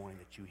else this morning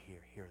that you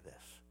hear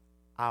this.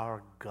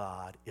 Our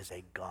God is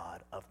a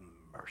God of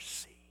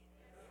mercy.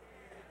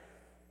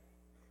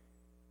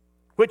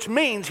 which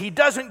means he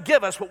doesn't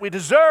give us what we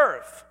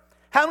deserve.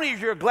 How many of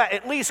you are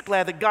at least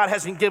glad that God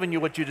hasn't given you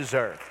what you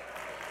deserve?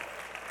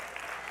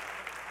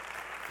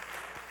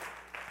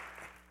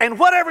 And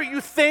whatever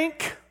you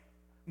think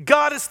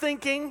God is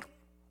thinking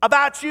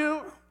about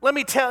you, let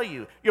me tell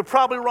you, you're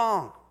probably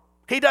wrong.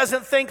 He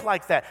doesn't think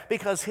like that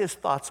because his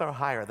thoughts are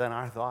higher than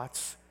our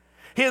thoughts.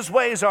 His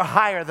ways are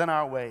higher than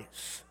our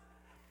ways.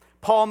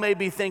 Paul may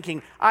be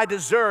thinking, I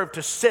deserve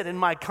to sit in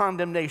my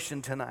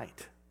condemnation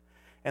tonight.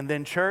 And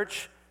then,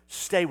 church,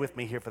 stay with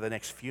me here for the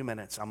next few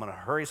minutes. I'm going to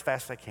hurry as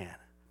fast as I can.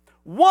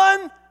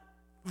 One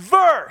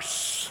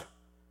verse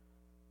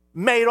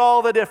made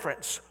all the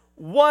difference.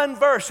 One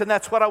verse, and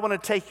that's what I want to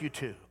take you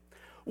to.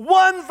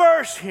 One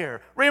verse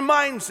here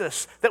reminds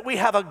us that we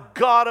have a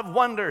God of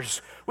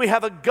wonders, we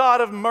have a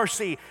God of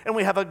mercy, and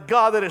we have a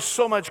God that is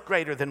so much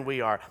greater than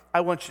we are. I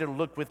want you to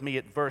look with me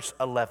at verse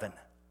 11.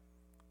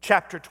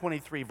 Chapter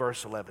 23,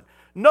 verse 11.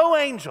 No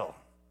angel,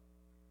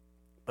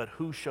 but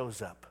who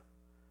shows up?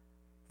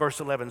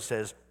 Verse 11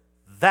 says,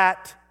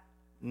 that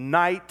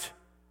night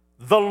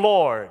the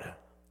Lord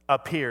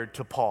appeared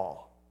to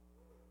Paul.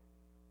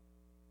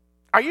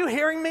 Are you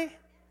hearing me?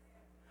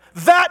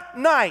 That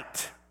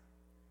night,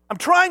 I'm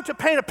trying to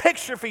paint a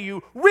picture for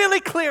you really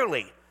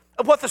clearly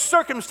of what the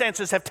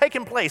circumstances have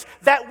taken place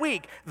that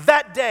week,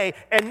 that day,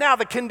 and now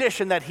the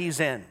condition that he's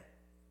in.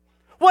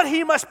 What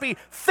he must be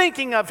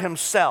thinking of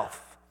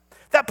himself.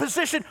 That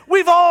position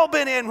we've all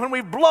been in when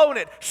we've blown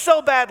it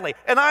so badly,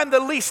 and I'm the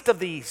least of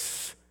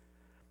these.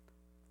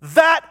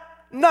 That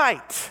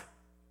night,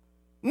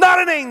 not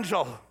an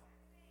angel,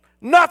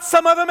 not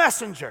some other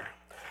messenger,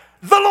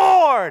 the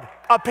Lord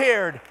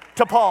appeared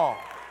to Paul.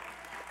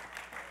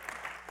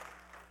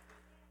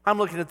 I'm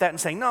looking at that and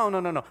saying,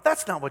 no.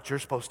 That's not what you're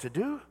supposed to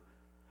do.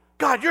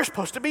 God, you're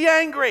supposed to be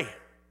angry.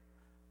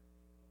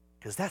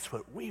 Because that's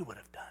what we would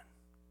have done.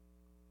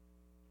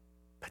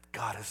 But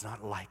God is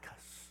not like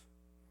us.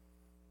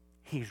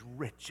 He's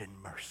rich in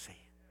mercy.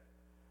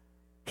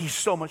 He's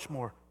so much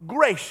more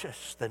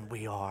gracious than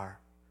we are.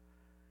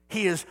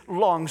 He is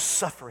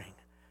long-suffering.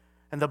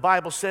 And the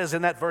Bible says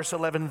in that verse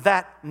 11,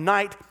 that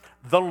night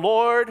the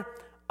Lord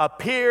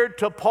appeared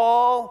to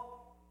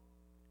Paul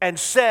and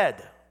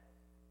said,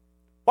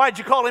 why'd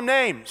you call him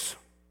names?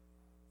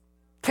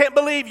 Can't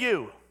believe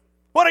you.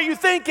 What are you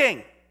thinking?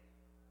 Is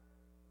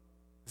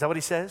that what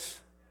he says?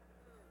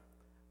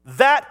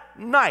 That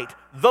night,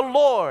 the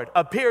Lord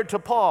appeared to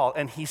Paul,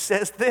 and he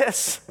says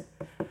this.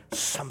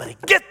 Somebody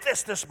get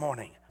this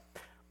morning.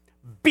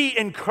 Be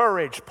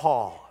encouraged,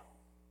 Paul.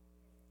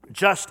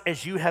 Just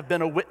as you have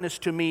been a witness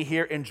to me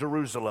here in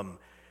Jerusalem,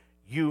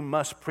 you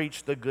must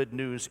preach the good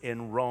news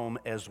in Rome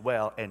as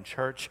well. And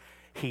church,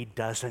 he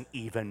doesn't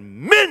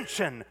even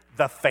mention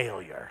the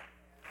failure.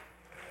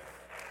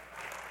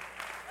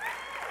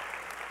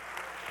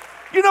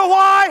 You know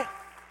why?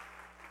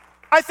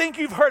 I think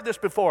you've heard this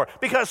before.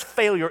 Because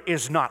failure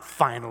is not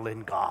final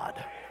in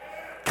God.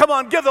 Come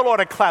on, give the Lord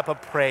a clap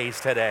of praise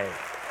today.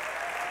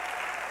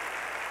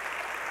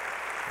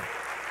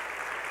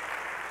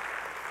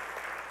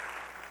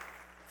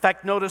 In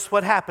fact, notice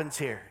what happens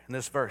here in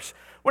this verse.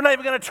 We're not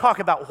even going to talk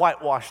about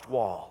whitewashed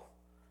wall.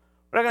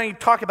 We're not going to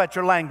talk about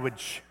your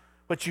language,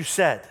 what you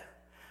said.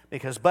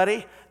 Because,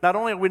 buddy, not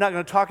only are we not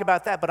going to talk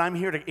about that, but I'm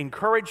here to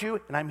encourage you,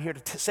 and I'm here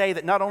to say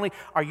that not only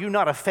are you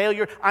not a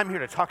failure, I'm here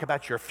to talk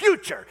about your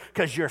future,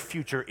 because your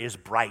future is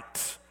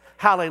bright.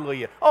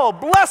 Hallelujah. Oh,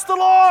 bless the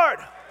Lord.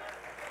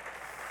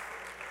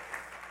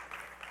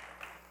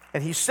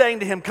 And he's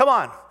saying to him, come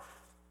on.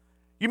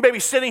 You may be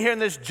sitting here in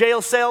this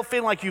jail cell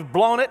feeling like you've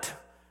blown it.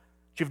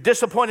 You've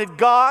disappointed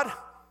God.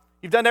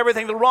 You've done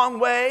everything the wrong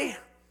way.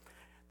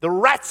 The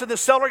rats in the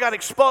cellar got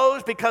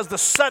exposed because the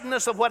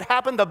suddenness of what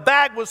happened. The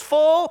bag was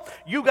full.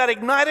 You got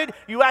ignited.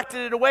 You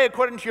acted it away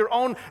according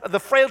to the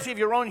frailty of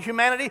your own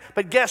humanity.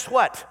 But guess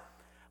what?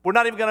 We're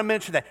not even going to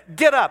mention that.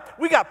 Get up.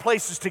 We got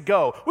places to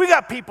go. We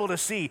got people to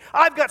see.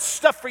 I've got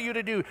stuff for you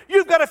to do.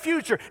 You've got a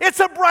future. It's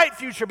a bright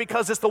future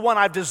because it's the one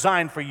I've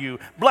designed for you.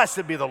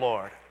 Blessed be the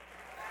Lord.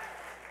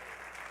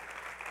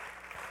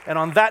 And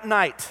on that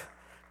night,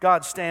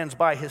 God stands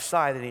by his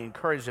side and he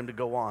encourages him to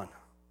go on.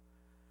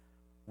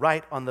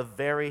 Right on the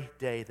very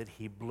day that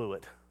he blew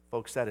it.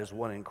 Folks, that is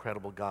one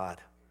incredible God.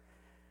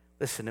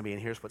 Listen to me,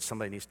 and here's what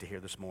somebody needs to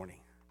hear this morning.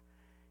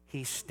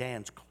 He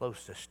stands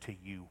closest to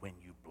you when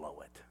you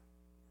blow it.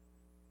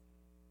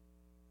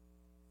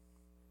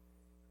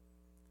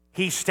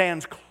 He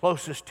stands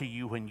closest to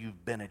you when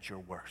you've been at your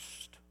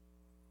worst.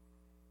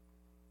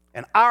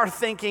 And our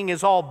thinking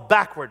is all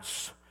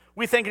backwards.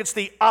 We think it's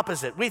the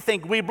opposite. We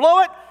think we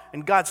blow it,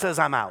 and God says,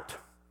 I'm out.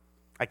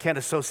 I can't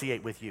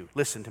associate with you.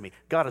 Listen to me.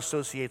 God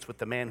associates with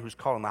the man who's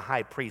calling the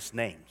high priest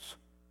names.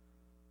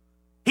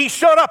 He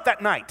showed up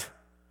that night.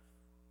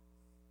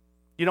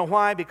 You know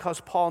why? Because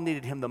Paul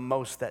needed him the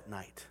most that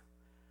night.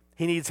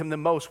 He needs him the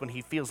most when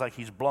he feels like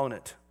he's blown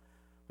it,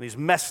 when he's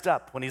messed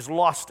up, when he's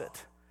lost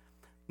it.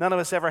 None of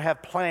us ever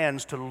have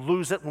plans to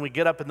lose it when we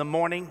get up in the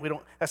morning.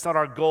 That's not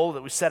our goal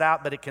that we set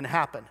out, but it can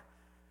happen.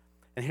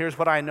 And here's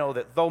what I know,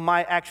 that though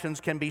my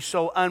actions can be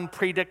so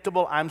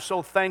unpredictable, I'm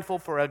so thankful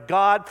for a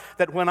God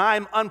that when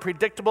I'm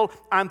unpredictable,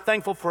 I'm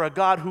thankful for a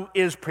God who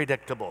is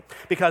predictable.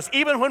 Because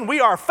even when we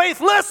are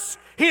faithless,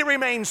 He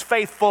remains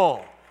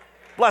faithful.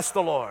 Bless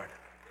the Lord.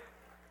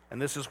 And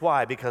this is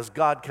why, because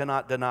God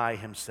cannot deny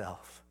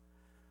Himself.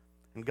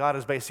 And God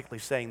is basically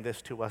saying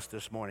this to us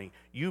this morning.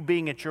 You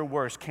being at your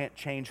worst can't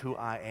change who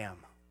I am.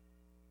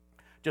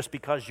 Just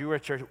because you're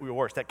at your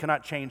worst, that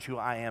cannot change who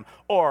I am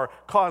or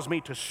cause me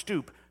to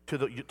stoop to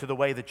the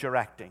way that you're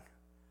acting.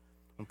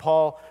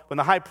 When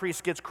the high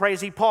priest gets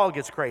crazy, Paul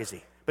gets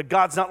crazy. But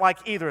God's not like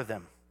either of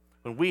them.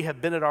 When we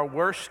have been at our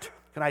worst,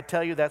 can I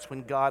tell you that's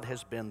when God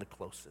has been the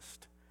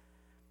closest.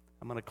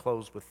 I'm going to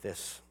close with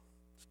this.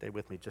 Stay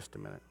with me just a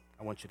minute.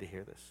 I want you to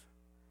hear this.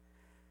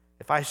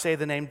 If I say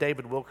the name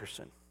David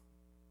Wilkerson,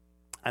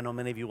 I know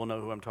many of you will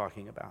know who I'm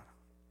talking about.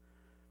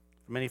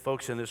 For many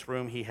folks in this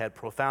room, he had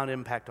profound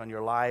impact on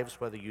your lives,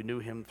 whether you knew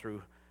him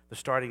through the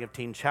starting of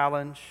Teen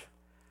Challenge,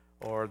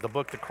 or the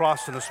book The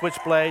Cross and the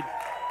Switchblade,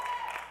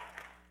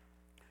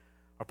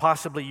 or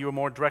possibly you were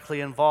more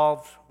directly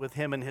involved with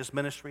him in his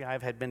ministry.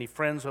 I've had many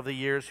friends over the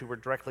years who were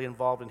directly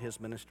involved in his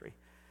ministry.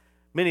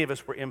 Many of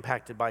us were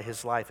impacted by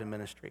his life and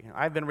ministry.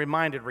 I've been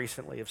reminded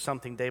recently of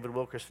something David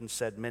Wilkerson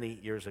said many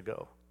years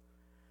ago.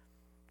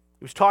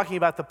 He was talking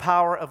about the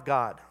power of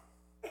God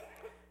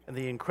and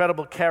the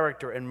incredible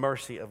character and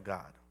mercy of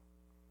God.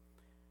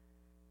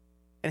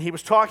 And he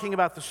was talking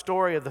about the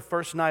story of the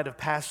first night of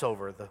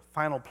Passover, the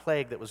final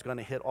plague that was going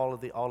to hit all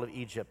of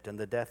Egypt, and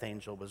the death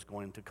angel was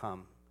going to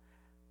come.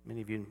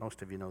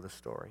 Most of you know this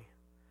story.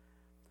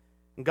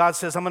 And God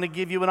says, I'm going to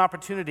give you an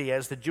opportunity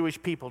as the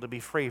Jewish people to be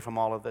free from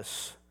all of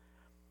this.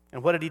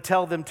 And what did he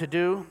tell them to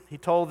do? He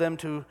told them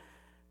to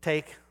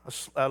take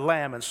a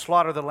lamb and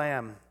slaughter the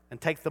lamb and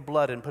take the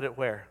blood and put it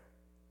where?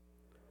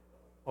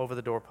 Over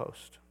the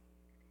doorpost.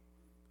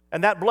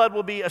 And that blood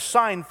will be a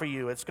sign for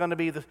you. It's going to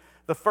be the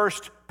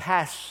first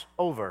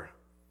Passover.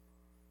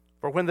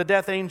 For when the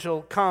death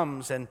angel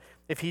comes, and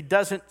if he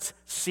doesn't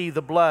see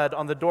the blood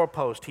on the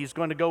doorpost, he's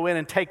going to go in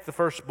and take the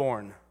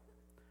firstborn.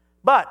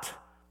 But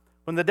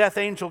when the death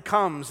angel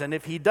comes, and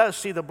if he does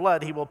see the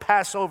blood, he will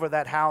pass over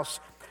that house,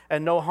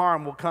 and no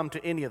harm will come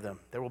to any of them.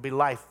 There will be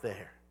life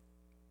there.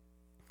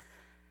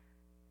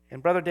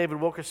 And Brother David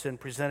Wilkerson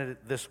presented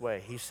it this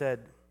way. He said,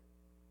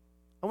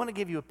 I want to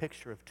give you a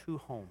picture of two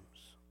homes.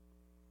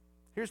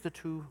 Here's the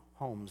two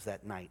homes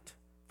that night.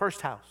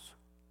 First house.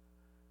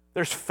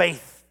 There's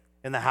faith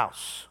in the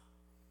house.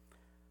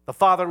 The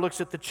father looks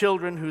at the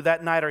children who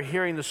that night are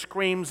hearing the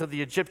screams of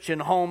the Egyptian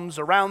homes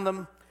around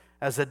them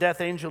as the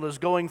death angel is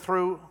going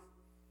through.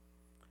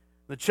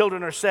 The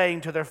children are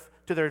saying to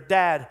their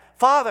dad,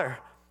 Father,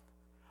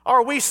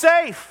 are we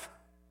safe?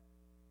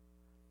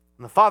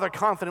 And the father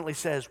confidently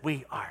says,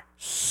 we are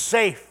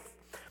safe.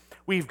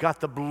 We've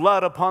got the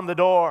blood upon the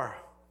door.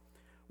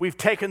 We've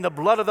taken the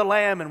blood of the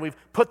lamb and we've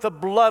put the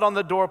blood on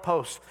the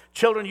doorpost.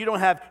 Children, you don't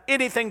have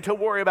anything to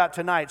worry about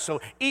tonight, so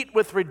eat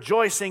with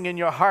rejoicing in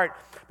your heart,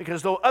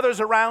 because though others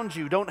around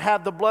you don't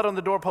have the blood on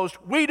the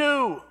doorpost, we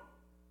do.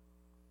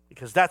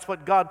 Because that's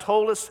what God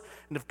told us,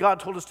 and if God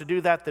told us to do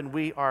that, then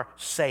we are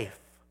safe.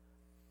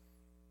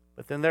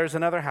 But then there's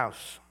another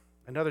house,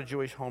 another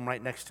Jewish home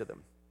right next to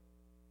them.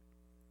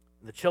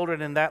 And the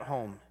children in that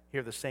home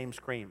hear the same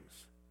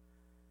screams.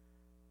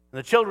 And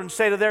the children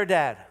say to their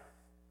dad,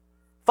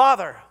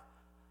 Father,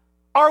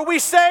 are we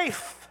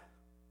safe?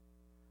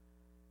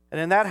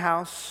 And in that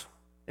house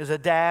is a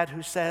dad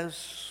who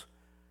says,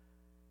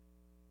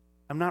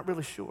 I'm not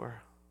really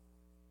sure.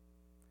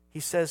 He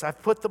says,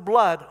 I've put the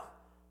blood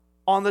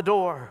on the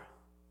door.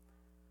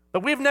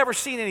 But we've never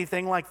seen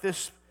anything like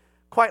this,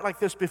 quite like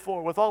this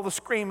before, with all the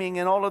screaming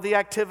and all of the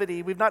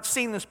activity. We've not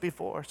seen this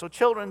before. So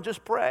children,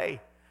 just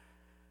pray.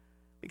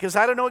 Because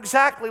I don't know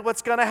exactly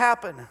what's going to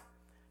happen.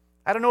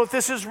 I don't know if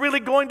this is really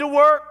going to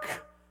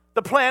work.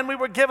 The plan we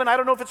were given, I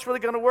don't know if it's really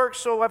going to work,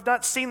 so I've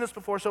not seen this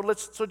before, so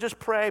just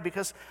pray,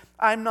 because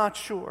I'm not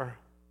sure.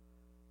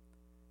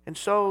 And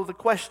so the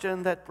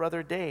question that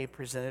Brother Dave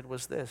presented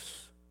was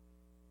this: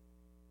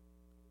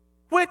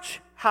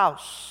 which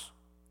house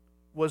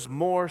was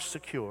more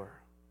secure?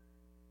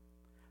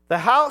 The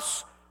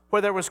house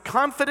where there was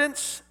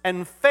confidence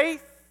and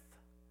faith,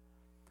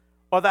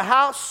 or the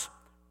house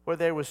where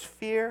there was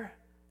fear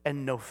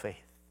and no faith?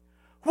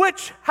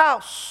 Which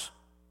house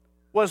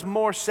was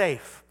more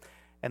safe?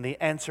 And the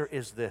answer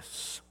is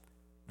this: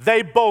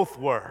 they both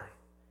were.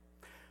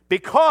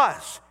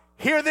 Because,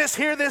 hear this,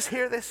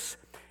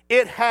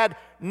 it had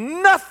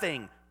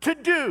nothing to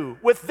do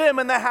with them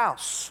in the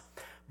house,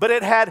 but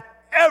it had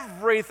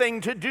everything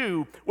to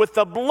do with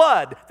the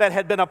blood that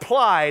had been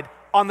applied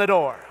on the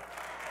door.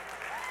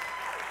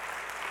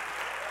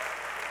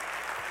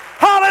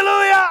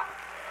 Hallelujah!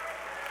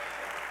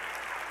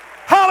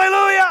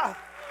 Hallelujah!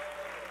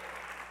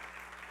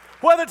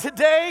 Whether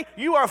today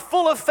you are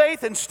full of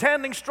faith and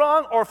standing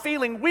strong, or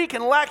feeling weak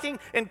and lacking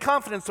in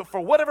confidence, so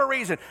for whatever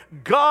reason,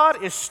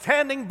 God is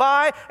standing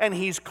by, and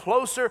He's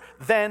closer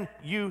than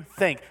you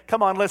think.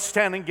 Come on, let's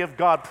stand and give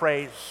God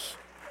praise.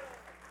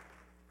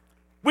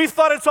 We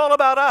thought it's all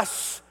about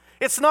us.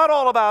 It's not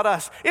all about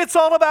us. It's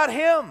all about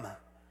Him.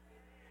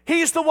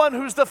 He's the one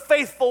who's the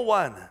faithful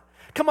one.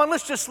 Come on,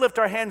 let's just lift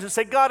our hands and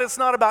say, God, it's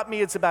not about me,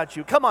 it's about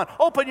you. Come on,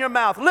 open your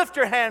mouth, lift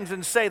your hands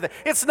and say that.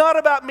 It's not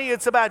about me,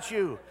 it's about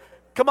you.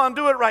 Come on,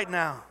 do it right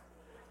now.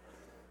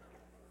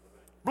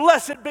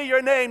 Blessed be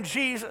your name,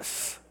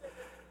 Jesus.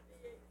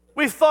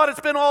 We thought it's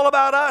been all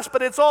about us,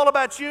 but it's all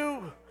about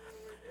you.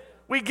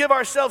 We give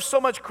ourselves so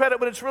much credit,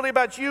 but it's really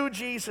about you,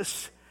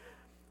 Jesus.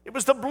 It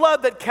was the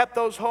blood that kept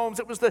those homes.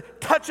 It was the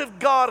touch of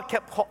God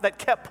that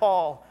kept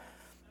Paul.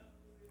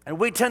 And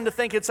we tend to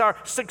think it's our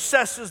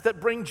successes that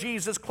bring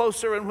Jesus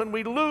closer. And when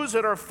we lose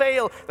it or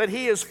fail, that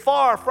He is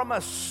far from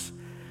us.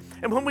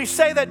 And when we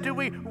say that, do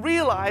we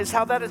realize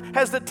how that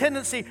has the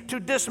tendency to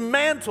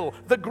dismantle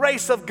the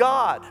grace of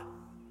God?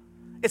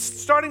 It's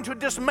starting to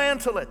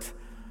dismantle it.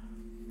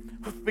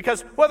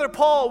 Because whether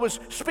Paul was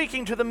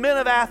speaking to the men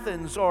of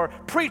Athens or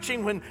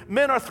preaching when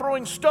men are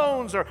throwing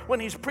stones or when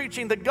he's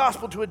preaching the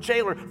gospel to a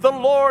jailer, the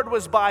Lord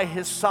was by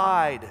his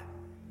side.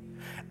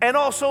 And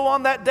also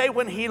on that day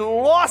when he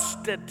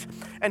lost it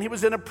and he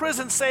was in a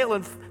prison cell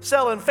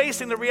and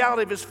facing the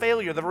reality of his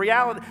failure, the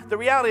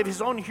reality of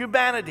his own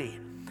humanity,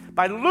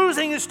 by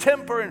losing his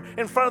temper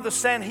in front of the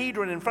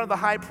Sanhedrin, in front of the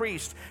high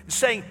priest,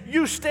 saying,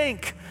 you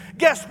stink.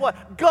 Guess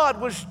what? God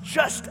was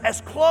just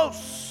as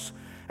close.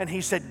 And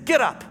he said,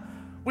 get up.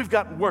 We've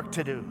got work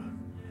to do.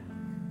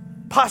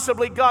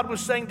 Possibly God was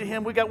saying to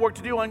him, we got work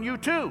to do on you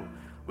too.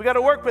 We got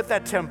to work with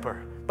that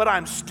temper, but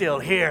I'm still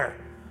here.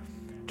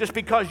 Just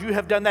because you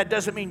have done that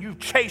doesn't mean you've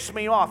chased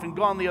me off and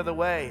gone the other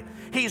way.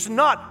 He's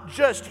not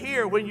just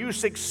here when you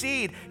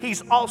succeed.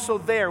 He's also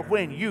there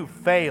when you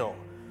fail.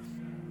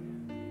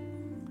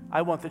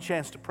 I want the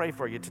chance to pray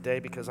for you today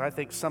because I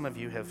think for some of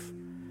you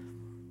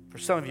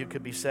it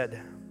could be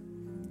said,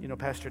 you know,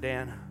 Pastor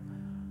Dan,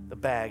 the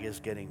bag is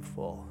getting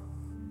full.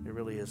 It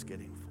really is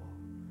getting full.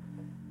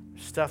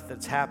 There's stuff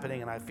that's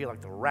happening and I feel like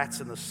the rats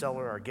in the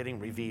cellar are getting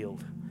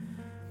revealed.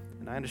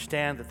 And I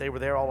understand that they were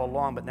there all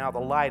along, but now the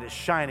light is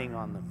shining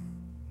on them.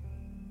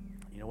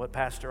 You know what,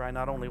 Pastor? I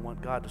not only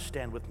want God to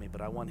stand with me, but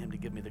I want Him to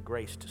give me the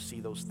grace to see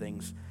those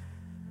things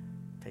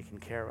taken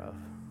care of.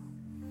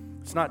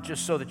 It's not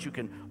just so that you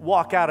can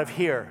walk out of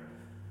here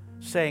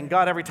saying,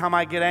 God, every time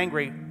I get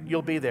angry,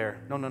 you'll be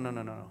there. No.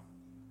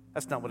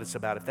 That's not what it's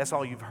about. If that's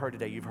all you've heard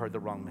today, you've heard the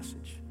wrong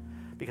message.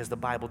 Because the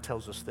Bible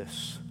tells us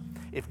this.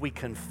 If we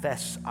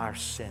confess our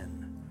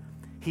sin,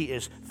 He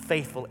is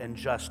faithful and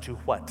just to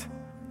what?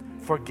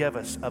 Forgive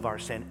us of our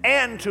sin.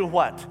 And to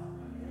what?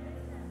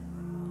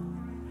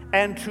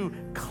 And to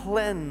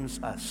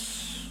cleanse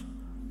us.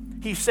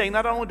 He's saying,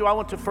 not only do I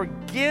want to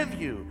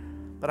forgive you,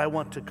 but I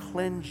want to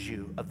cleanse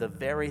you of the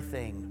very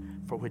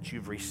thing for which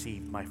you've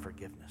received my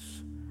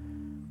forgiveness.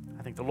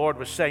 I think the Lord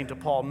was saying to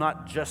Paul,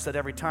 not just that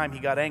every time he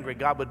got angry,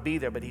 God would be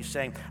there, but He's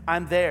saying,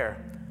 I'm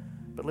there,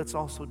 but let's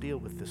also deal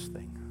with this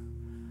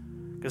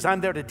thing. Because I'm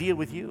there to deal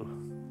with you.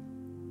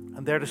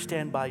 I'm there to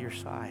stand by your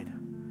side.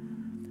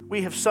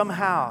 We have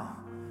somehow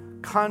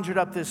conjured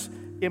up this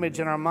image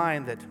in our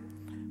mind that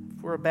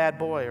if we're a bad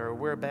boy or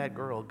we're a bad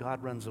girl,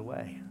 God runs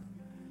away.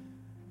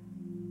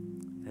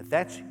 And if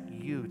that's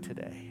you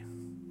today,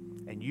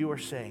 and you are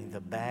saying the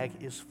bag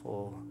is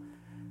full,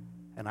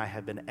 and I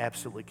have been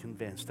absolutely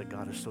convinced that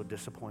God is so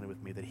disappointed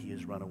with me that He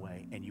has run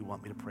away, and you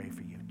want me to pray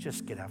for you,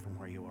 just get out from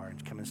where you are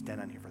and come and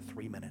stand on here for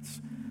 3 minutes,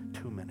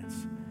 2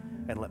 minutes,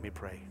 and let me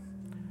pray.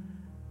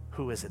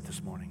 Who is it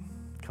this morning?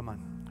 Come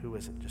on, who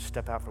is it? Just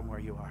step out from where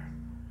you are.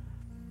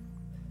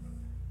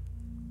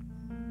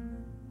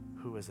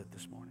 Who is it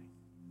this morning?